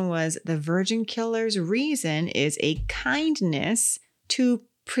last one was the virgin killer's reason is a kindness to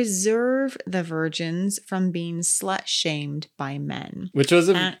preserve the virgins from being slut shamed by men. Which was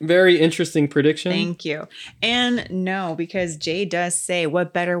a very interesting prediction. Thank you. And no, because Jay does say,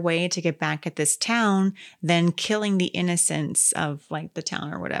 what better way to get back at this town than killing the innocents of like the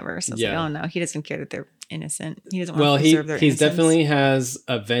town or whatever. So it's like, oh no, he doesn't care that they're innocent. He doesn't want to preserve their innocence. He definitely has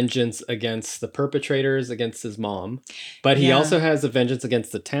a vengeance against the perpetrators, against his mom. But he also has a vengeance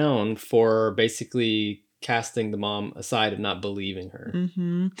against the town for basically casting the mom aside and not believing her.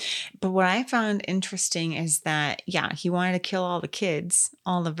 Mm-hmm. But what I found interesting is that, he wanted to kill all the kids,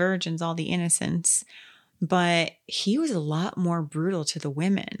 all the virgins, all the innocents, but he was a lot more brutal to the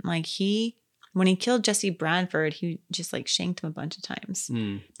women. Like when he killed Jesse Bradford, he just like shanked him a bunch of times.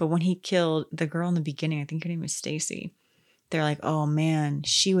 But when he killed the girl in the beginning, I think her name was Stacy, they're like, oh man,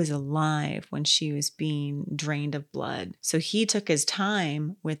 she was alive when she was being drained of blood. So he took his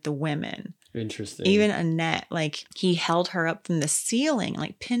time with the women. Interesting. Even Annette, like he held her up from the ceiling,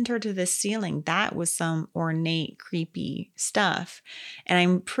 like pinned her to the ceiling. That was some ornate, creepy stuff. And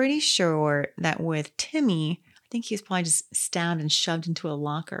I'm pretty sure that with Timmy, I think he was probably just stabbed and shoved into a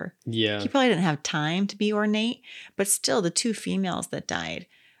locker. Yeah. He probably didn't have time to be ornate, but still the two females that died,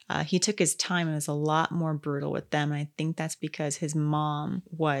 he took his time and was a lot more brutal with them. And I think that's because his mom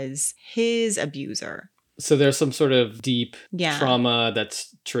was his abuser. So there's some sort of deep trauma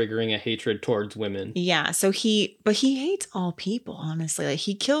that's triggering a hatred towards women. Yeah. So he hates all people, honestly. Like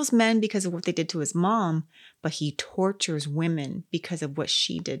he kills men because of what they did to his mom, but he tortures women because of what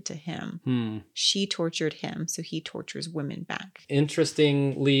she did to him. She tortured him, so he tortures women back.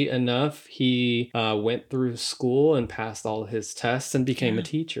 Interestingly enough, he went through school and passed all his tests and became a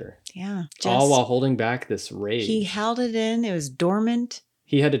teacher. Yeah. All while holding back this rage. He held it in. It was dormant.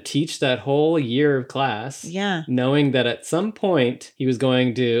 He had to teach that whole year of class, knowing that at some point he was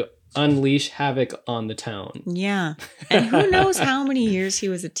going to unleash havoc on the town. Yeah. And who knows how many years he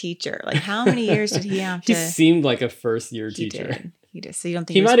was a teacher? Like, how many years did he have He to? seemed like a first-year He teacher. did. He did. So you don't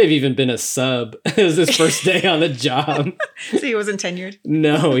think He might have even been a sub as his first day on the job. So he wasn't tenured?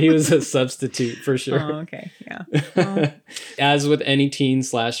 No, he was a substitute for sure. Oh, okay. Yeah. Oh. As with any teen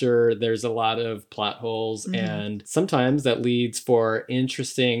slasher, there's a lot of plot holes, and sometimes that leads for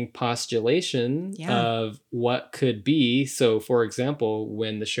interesting postulation of what could be. So, for example,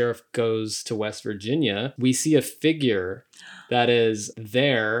 when the sheriff goes to West Virginia, we see a figure that is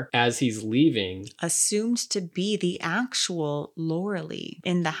there as he's leaving. Assumed to be the actual Laura Lee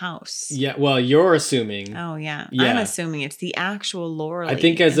in the house. Yeah, well, you're assuming. Oh, yeah. Yeah. I'm assuming it's the actual Laura Lee. I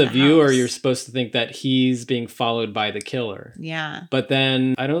think as in a the viewer, house. you're supposed to think that he's being followed by the killer. Yeah. But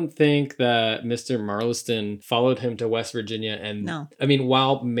then I don't think that Mr. Marliston followed him to West Virginia. And No. I mean,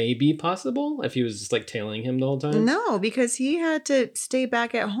 while maybe possible, if he was just like tailing him the whole time. No, because he had to stay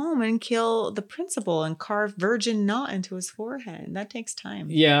back at home and kill the principal and carve virgin knot into his forehead. That takes time.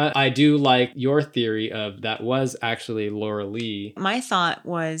 Yeah, I do like your theory of that was actually Laura Lee. My thought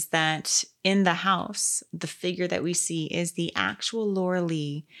was that in the house, the figure that we see is the actual Laura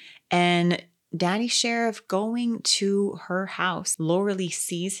Lee, and Daddy Sheriff going to her house. Laura Lee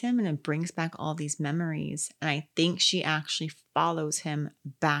sees him and it brings back all these memories. And I think she actually follows him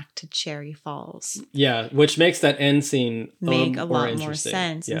back to Cherry Falls. Yeah, which makes that end scene Make a lot more interesting.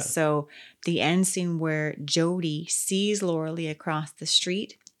 sense. Yeah. And so the end scene where Jody sees Laura Lee across the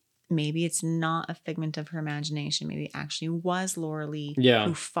street, maybe it's not a figment of her imagination. Maybe it actually was Laura Lee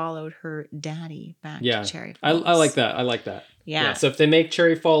who followed her daddy back to Cherry Falls. I like that. I like that. Yeah. So if they make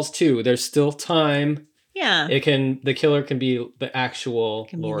Cherry Falls 2, there's still time. Yeah. The killer can be the actual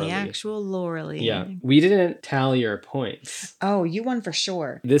Laura Lee. The actual Laura Lee. Yeah. We didn't tally our points. Oh, you won for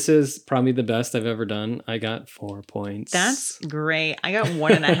sure. This is probably the best I've ever done. I got 4 points. That's great. I got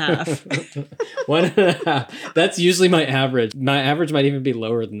 1.5. 1.5. That's usually my average. My average might even be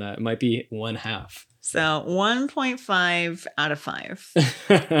lower than that. It might be 1/2. So 1.5 out of 5.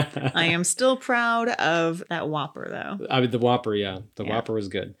 I am still proud of that Whopper, though. I mean, the Whopper, yeah. The Whopper was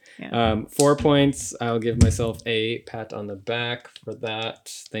good. Yeah. 4 points. I'll give myself a pat on the back for that.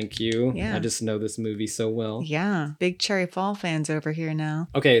 Thank you. Yeah. I just know this movie so well. Yeah. Big Cherry Fall fans over here now.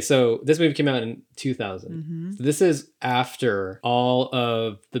 Okay, so this movie came out in 2000. So this is after all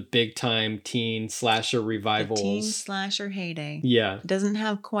of the big time teen slasher revivals. The teen slasher heyday. Yeah. It doesn't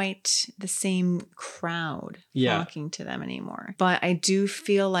have quite the same crowd flocking to them anymore. But I do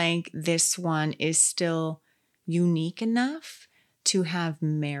feel like this one is still unique enough to have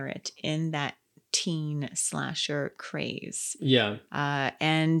merit in that teen slasher craze. Yeah.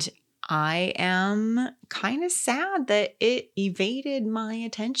 And I am kind of sad that it evaded my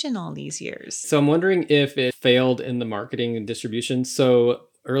attention all these years. So I'm wondering if it failed in the marketing and distribution. So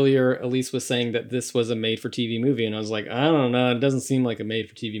earlier, Aleece was saying that this was a made-for-TV movie, and I was like, I don't know, it doesn't seem like a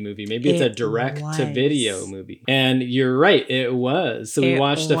made-for-TV movie. Maybe it's a direct-to-video movie. And you're right, it was. So we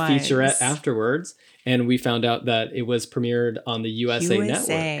watched a featurette afterwards, and we found out that it was premiered on the USA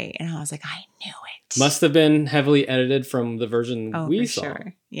Network. And I was like, I knew it. Must have been heavily edited from the version we saw.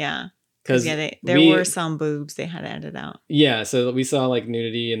 Sure. Yeah. Because there were some boobs they had to edit out. Yeah, so we saw like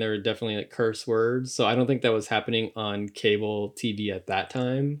nudity and there were definitely like curse words. So I don't think that was happening on cable TV at that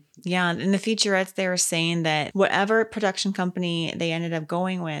time. Yeah, in the featurettes, they were saying that whatever production company they ended up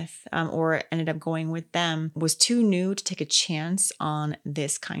going with or ended up going with them was too new to take a chance on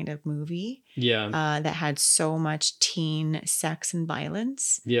this kind of movie. Yeah. That had so much teen sex and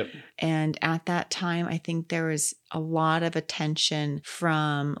violence. Yep. And at that time, I think there was a lot of attention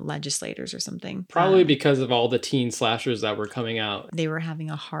from legislators or something. Probably because of all the teen slashers that were coming out. They were having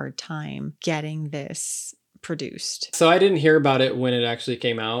a hard time getting this produced. So I didn't hear about it when it actually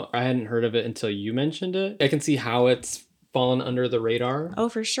came out. I hadn't heard of it until you mentioned it. I can see how it's fallen under the radar. Oh,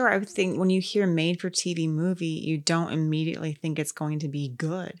 for sure. I would think when you hear made for TV movie, you don't immediately think it's going to be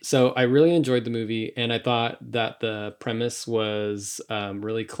good. So I really enjoyed the movie, and I thought that the premise was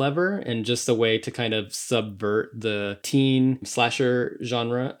really clever and just a way to kind of subvert the teen slasher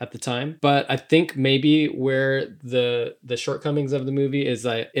genre at the time. But I think maybe where the shortcomings of the movie is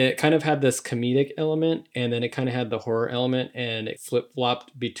that it kind of had this comedic element, and then it kind of had the horror element, and it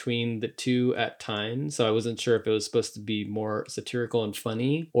flip-flopped between the two at times. So I wasn't sure if it was supposed to be more satirical and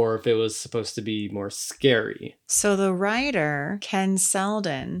funny or if it was supposed to be more scary. So the writer, Ken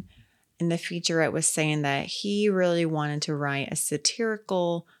Selden, in the featurette was saying that he really wanted to write a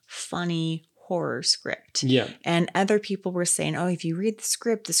satirical, funny horror script. Yeah. And other people were saying, oh, if you read the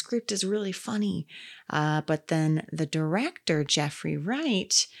script is really funny. But then the director, Geoffrey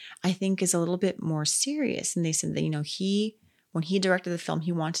Wright, I think is a little bit more serious. And they said that, he when he directed the film,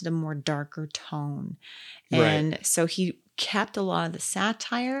 he wanted a more darker tone. And so he kept a lot of the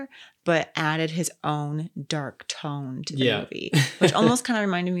satire, but added his own dark tone to the movie, which almost kind of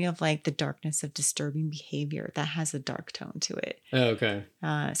reminded me of like The Darkness of Disturbing Behavior. That has a dark tone to it. Oh, okay.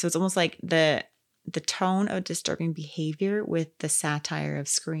 So it's almost like the tone of Disturbing Behavior with the satire of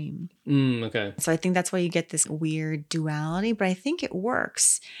Scream. Okay. So I think that's why you get this weird duality, but I think it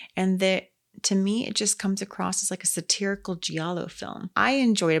works. And to me, it just comes across as like a satirical giallo film. I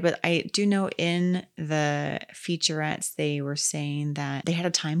enjoyed it, but I do know in the featurettes, they were saying that they had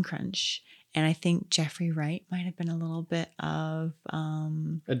a time crunch. And I think Geoffrey Wright might have been a little bit of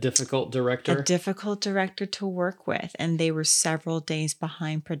a difficult director. A difficult director to work with. And they were several days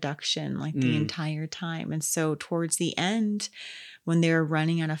behind production, like the entire time. And so towards the end, when they were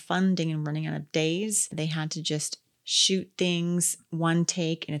running out of funding and running out of days, they had to just shoot things one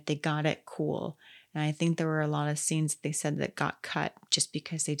take. And if they got it, cool. And I think there were a lot of scenes they said that got cut just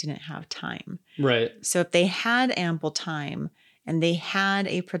because they didn't have time. Right. So if they had ample time, and they had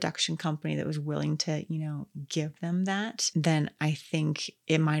a production company that was willing to, give them that, then I think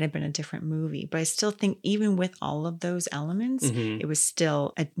it might have been a different movie. But I still think even with all of those elements, it was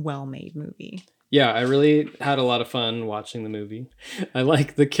still a well-made movie. Yeah, I really had a lot of fun watching the movie. I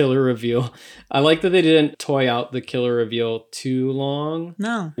like the killer reveal. I like that they didn't toy out the killer reveal too long.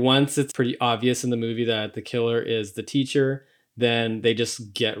 No. Once it's pretty obvious in the movie that the killer is the teacher, then they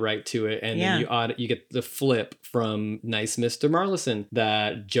just get right to it. And then you get the flip from Nice Mr. Marlison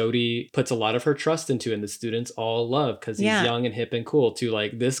that Jody puts a lot of her trust into and the students all love because he's young and hip and cool, to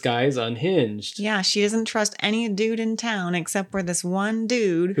like, this guy's unhinged. Yeah, she doesn't trust any dude in town except for this one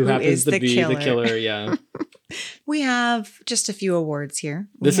dude who happens is to the be killer. the killer, yeah. We have just a few awards here.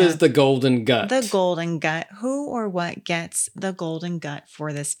 This is the Golden Gut. The Golden Gut. Who or what gets the Golden Gut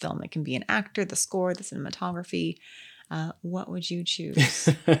for this film? It can be an actor, the score, the cinematography. What would you choose?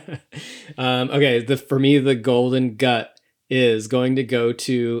 Okay, for me, the Golden Gut is going to go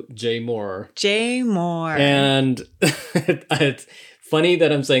to Jay Moore. Jay Moore. And it's funny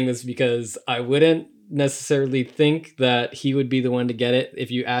that I'm saying this because I wouldn't necessarily think that he would be the one to get it.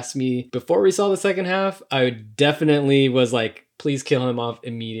 If you asked me before we saw the second half, I definitely was like, please kill him off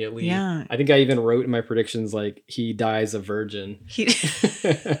immediately. Yeah. I think I even wrote in my predictions, like, he dies a virgin.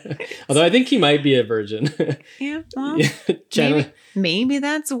 Although I think he might be a virgin. Yeah, well, maybe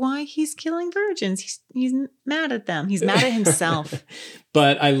that's why he's killing virgins. He's mad at them. He's mad at himself.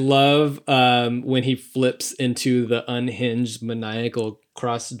 But I love when he flips into the unhinged, maniacal,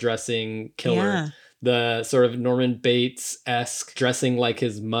 cross-dressing killer. Yeah. The sort of Norman Bates-esque dressing like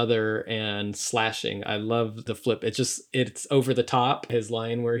his mother and slashing. I love the flip. It's over the top. His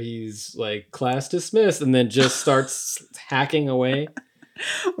line where he's like, class dismissed, and then just starts hacking away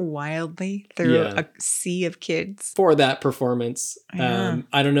wildly through a sea of kids. For that performance. I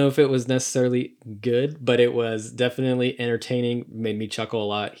don't know if it was necessarily good, but it was definitely entertaining. Made me chuckle a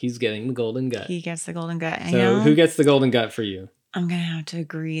lot. He's getting the Golden Gut. He gets the Golden Gut. So who gets the Golden Gut for you? I'm going to have to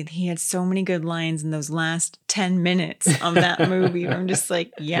agree. He had so many good lines in those last 10 minutes of that movie. I'm just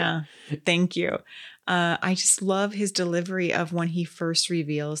like, yeah, thank you. I just love his delivery of when he first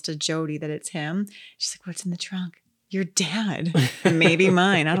reveals to Jody that it's him. She's like, what's in the trunk? Your dad. Maybe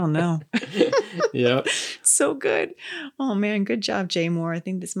mine. I don't know. Yep. So good. Oh, man. Good job, Jay Moore. I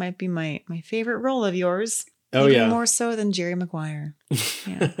think this might be my favorite role of yours. Oh, Even yeah. more so than Jerry Maguire.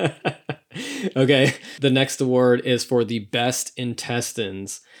 Yeah. Okay. The next award is for the best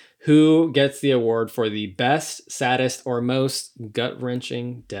intestines. Who gets the award for the best, saddest, or most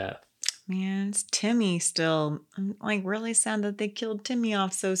gut-wrenching death? Man, it's Timmy still. I'm like really sad that they killed Timmy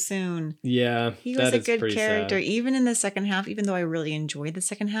off so soon. Yeah. He was a good character. Sad. Even in the second half, even though I really enjoyed the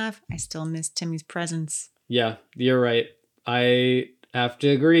second half, I still miss Timmy's presence. Yeah, you're right. I have to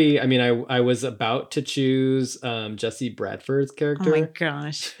agree. I mean, I was about to choose Jesse Bradford's character. Oh my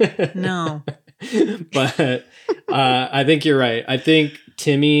gosh. No. But I think you're right. I think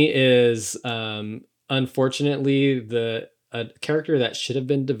Timmy is unfortunately a character that should have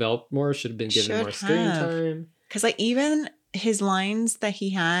been developed more, should have been given more screen time. Because like even his lines that he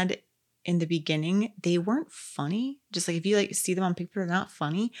had in the beginning, they weren't funny. Just like if you like see them on paper, they're not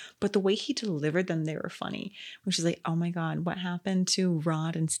funny. But the way he delivered them, they were funny. Which is like, oh my God, what happened to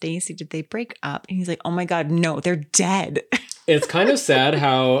Rod and Stacy? Did they break up? And he's like, oh my God, no, they're dead. It's kind of sad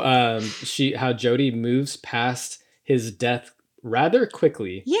how Jody moves past his death rather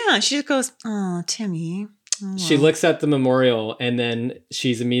quickly. Yeah, she just goes, oh, Timmy. Oh, she looks at the memorial and then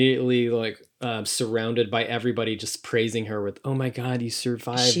she's immediately like surrounded by everybody just praising her with, oh my God, you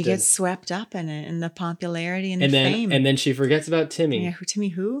survived. She gets swept up in it, in the popularity and the fame. And then she forgets about Timmy. Yeah, Timmy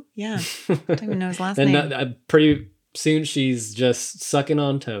who? Yeah. I don't even know his last name. soon she's just sucking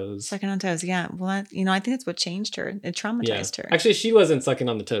on toes. Sucking on toes, yeah. Well, I think that's what changed her. It traumatized her. Actually, she wasn't sucking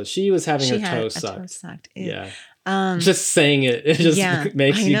on the toes. She was having her toes sucked. Toe sucked. Yeah. Just saying it just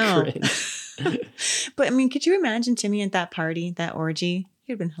makes you cringe. But I mean, could you imagine Timmy at that party, that orgy?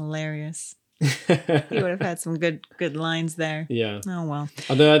 He'd have been hilarious. He would have had some good lines there. Yeah. Oh well.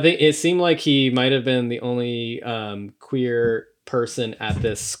 Although I think it seemed like he might have been the only queer person at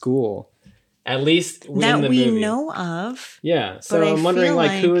this school, at least that we know of. Yeah. So I'm wondering,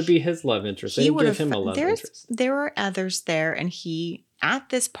 like, who would be his love interest? They would give him a love interest. There were others there, and he at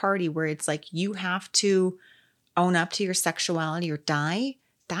this party where it's like you have to own up to your sexuality or die.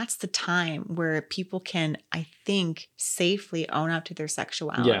 That's the time where people can, I think, safely own up to their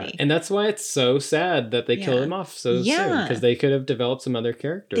sexuality. Yeah, and that's why it's so sad that they killed him off so soon, because they could have developed some other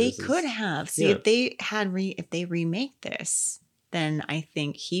characters. They could have. See, if they remake this, then I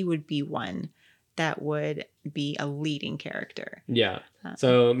think he would be one that would be a leading character. Yeah.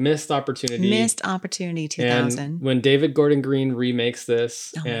 So missed opportunity. 2000. And when David Gordon Green remakes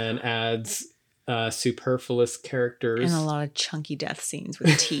this and adds superfluous characters and a lot of chunky death scenes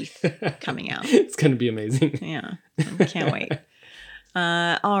with teeth coming out, it's going to be amazing. Yeah, I can't wait.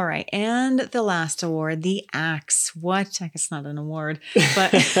 All right, and the last award, the axe. What? I guess not an award,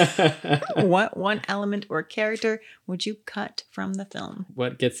 but what one element or character would you cut from the film?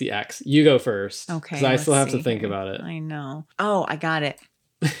 What gets the axe? You go first. Okay, because I still have to think about it. I know. Oh, I got it.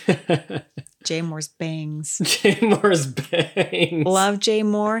 Jay Moore's bangs. Jay Moore's bangs. Love Jay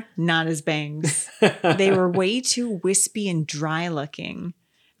Moore, not his bangs. They were way too wispy and dry looking.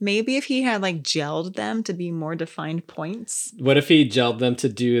 Maybe if he had like gelled them to be more defined points. What if he gelled them to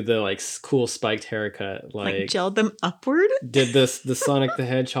do the like cool spiked haircut? Like gelled them upward? Did the Sonic the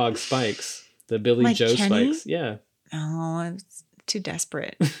Hedgehog spikes. The Billy like Joe Kenny? spikes. Yeah. Oh, it's too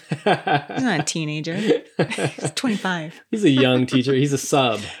desperate. He's not a teenager. He's 25. He's a young teacher. He's a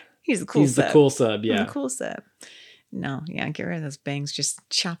sub. He's the cool sub. The cool sub, yeah. The cool sub. No, yeah, get rid of those bangs. Just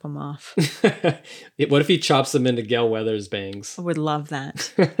chop them off. What if he chops them into Gail Weathers' bangs? I would love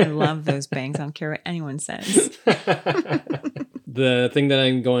that. I love those bangs. I don't care what anyone says. The thing that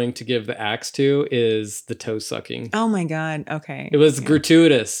I'm going to give the axe to is the toe sucking. Oh my God. Okay. It was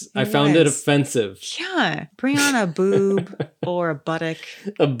gratuitous. I found it offensive. Yeah. Bring on a boob or a buttock.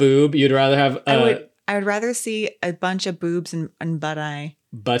 A boob? You'd rather have... I would rather see a bunch of boobs and butt-eye.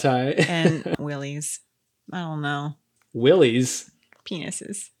 Butt-eye? And willies. I don't know. Willies?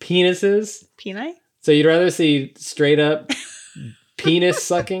 Penises. Penises? Peni? So you'd rather see straight up penis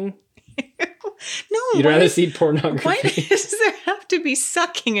sucking? No. You'd rather see pornography? Why does there have to be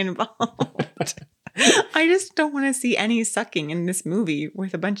sucking involved? I just don't want to see any sucking in this movie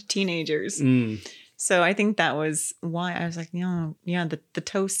with a bunch of teenagers. So I think that was why I was like, the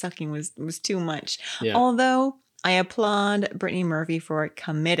toe sucking was too much. Yeah. Although I applaud Brittany Murphy for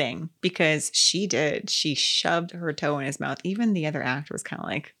committing, because she did. She shoved her toe in his mouth. Even the other actor was kind of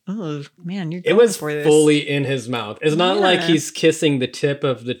like, oh, man, you're going for this. It was fully in his mouth. It's not like he's kissing the tip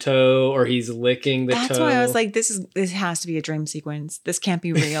of the toe or he's licking the toe. That's why I was like, this has to be a dream sequence. This can't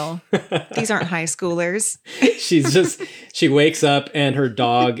be real. These aren't high schoolers. She wakes up and her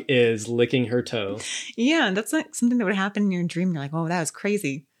dog is licking her toe. Yeah, that's like something that would happen in your dream. You're like, oh, that was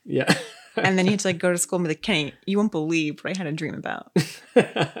crazy. Yeah. And then you had to like go to school and be like, Kenny, you won't believe what I had a dream about.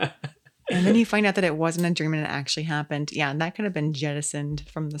 And then you find out that it wasn't a dream and it actually happened. Yeah, that could have been jettisoned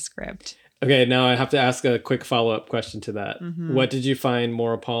from the script. Okay, now I have to ask a quick follow-up question to that. Mm-hmm. What did you find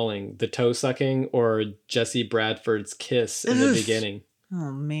more appalling, the toe sucking or Jesse Bradford's kiss in the beginning?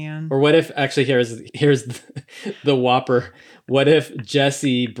 Oh, man. Or what if, actually, here's the whopper. What if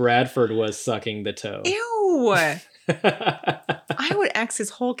Jesse Bradford was sucking the toe? Ew. I would X his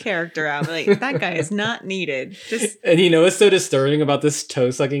whole character out. Like, that guy is not needed. And you know what's so disturbing about this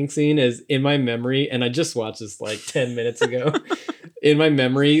toe sucking scene is in my memory, and I just watched this like 10 minutes ago. In my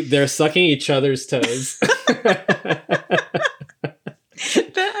memory, they're sucking each other's toes.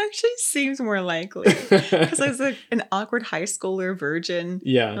 That actually seems more likely. Because it's like an awkward high schooler virgin.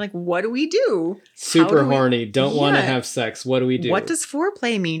 Yeah. Like, what do we do? Super horny. Don't want to have sex. What do we do? What does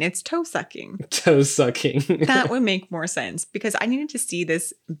foreplay mean? It's toe sucking. Toe sucking. That would make more sense because I needed to see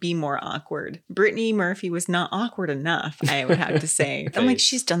this be more awkward. Brittany Murphy was not awkward enough, I would have to say. I'm like,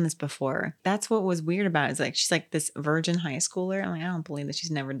 she's done this before. That's what was weird about it. It's like, she's like this virgin high schooler. I'm like, I don't believe that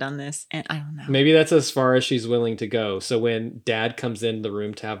she's never done this. And I don't know. Maybe that's as far as she's willing to go. So when dad comes in the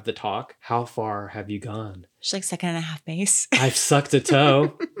room to have the talk, how far have you gone? She's like 2.5 base. I've sucked a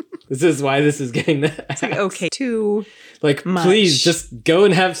toe. This is why this is getting the It's like, okay, too like, much. please just go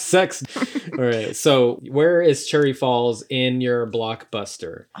and have sex. All right. So where is Cherry Falls in your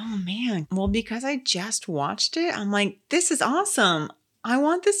blockbuster? Oh man. Well, because I just watched it, I'm like, this is awesome. I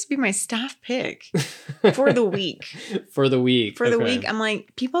want this to be my staff pick for the week. For the week. For the week, I'm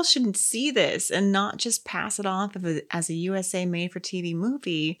like, people should see this and not just pass it off as a USA made for TV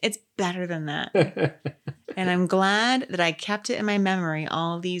movie. It's better than that. And I'm glad that I kept it in my memory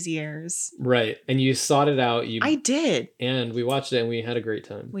all these years. Right. And you sought it out. I did. And we watched it and we had a great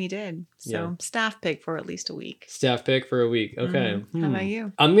time. We did. So staff pick for at least a week. Staff pick for a week. Okay. How about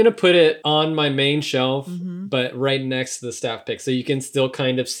you? I'm going to put it on my main shelf, but right next to the staff pick. So you can still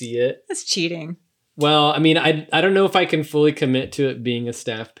kind of see it. That's cheating. Well, I mean, I don't know if I can fully commit to it being a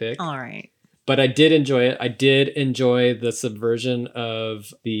staff pick. All right. But I did enjoy it. I did enjoy the subversion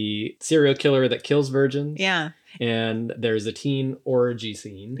of the serial killer that kills virgins. Yeah. And there's a teen orgy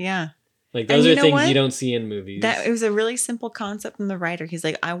scene. Yeah. Like, those are things you don't see in movies. It was a really simple concept from the writer. He's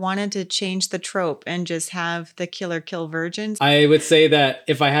like, I wanted to change the trope and just have the killer kill virgins. I would say that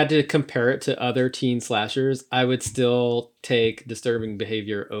if I had to compare it to other teen slashers, I would still take Disturbing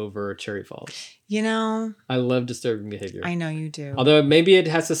Behavior over Cherry Falls. You know, I love Disturbing Behavior. I know you do. Although maybe it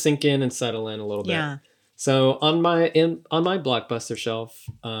has to sink in and settle in a little bit. Yeah. So on my blockbuster shelf,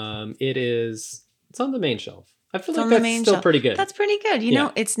 it's on the main shelf. I feel like that's still pretty good. That's pretty good. You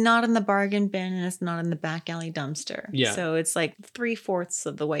know, it's not in the bargain bin and it's not in the back alley dumpster. Yeah. So it's like 3/4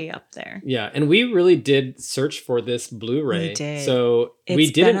 of the way up there. Yeah. And we really did search for this Blu-ray. We did. So we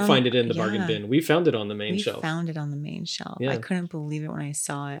didn't find it in the bargain bin. We found it on the main shelf. We found it on the main shelf. Yeah. I couldn't believe it when I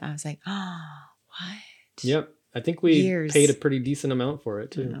saw it. I was like, oh, what? Yep. I think we paid a pretty decent amount for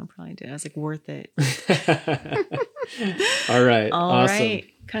it too. No, probably did. I was like, worth it. All right. All awesome. right.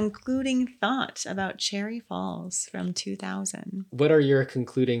 Concluding thought about Cherry Falls from 2000. What are your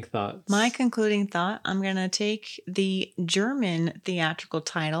concluding thoughts? My concluding thought, I'm going to take the German theatrical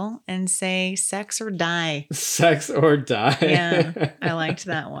title and say Sex or Die. Sex or Die. Yeah, I liked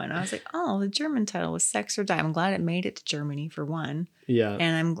that one. I was like, oh, the German title was Sex or Die. I'm glad it made it to Germany for one. Yeah.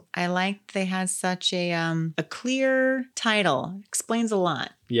 And I liked they had such a clear title. Explains a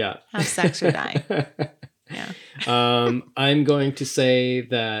lot. Yeah. Have sex or die. Yeah. I'm going to say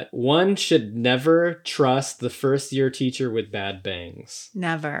that one should never trust the first year teacher with bad bangs.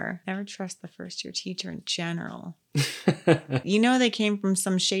 Never trust the first year teacher in general. You know, they came from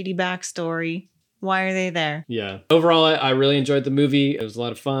some shady backstory. Why are they there? Yeah. Overall, I really enjoyed the movie. It was a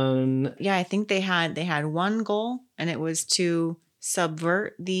lot of fun. Yeah, I think they had one goal, and it was to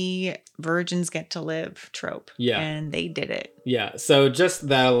subvert the virgins get to live trope. Yeah. And they did it. Yeah. So just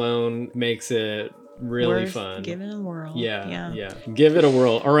that alone makes it really Worth fun. Give it a whirl. Yeah. Give it a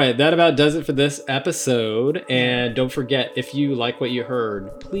whirl. All right. That about does it for this episode. And don't forget, if you like what you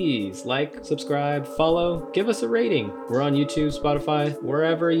heard, please like, subscribe, follow, give us a rating. We're on YouTube, Spotify,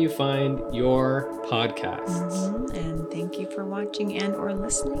 wherever you find your podcasts. And thank you for watching and or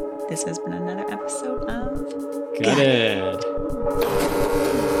listening. This has been another episode of Got it.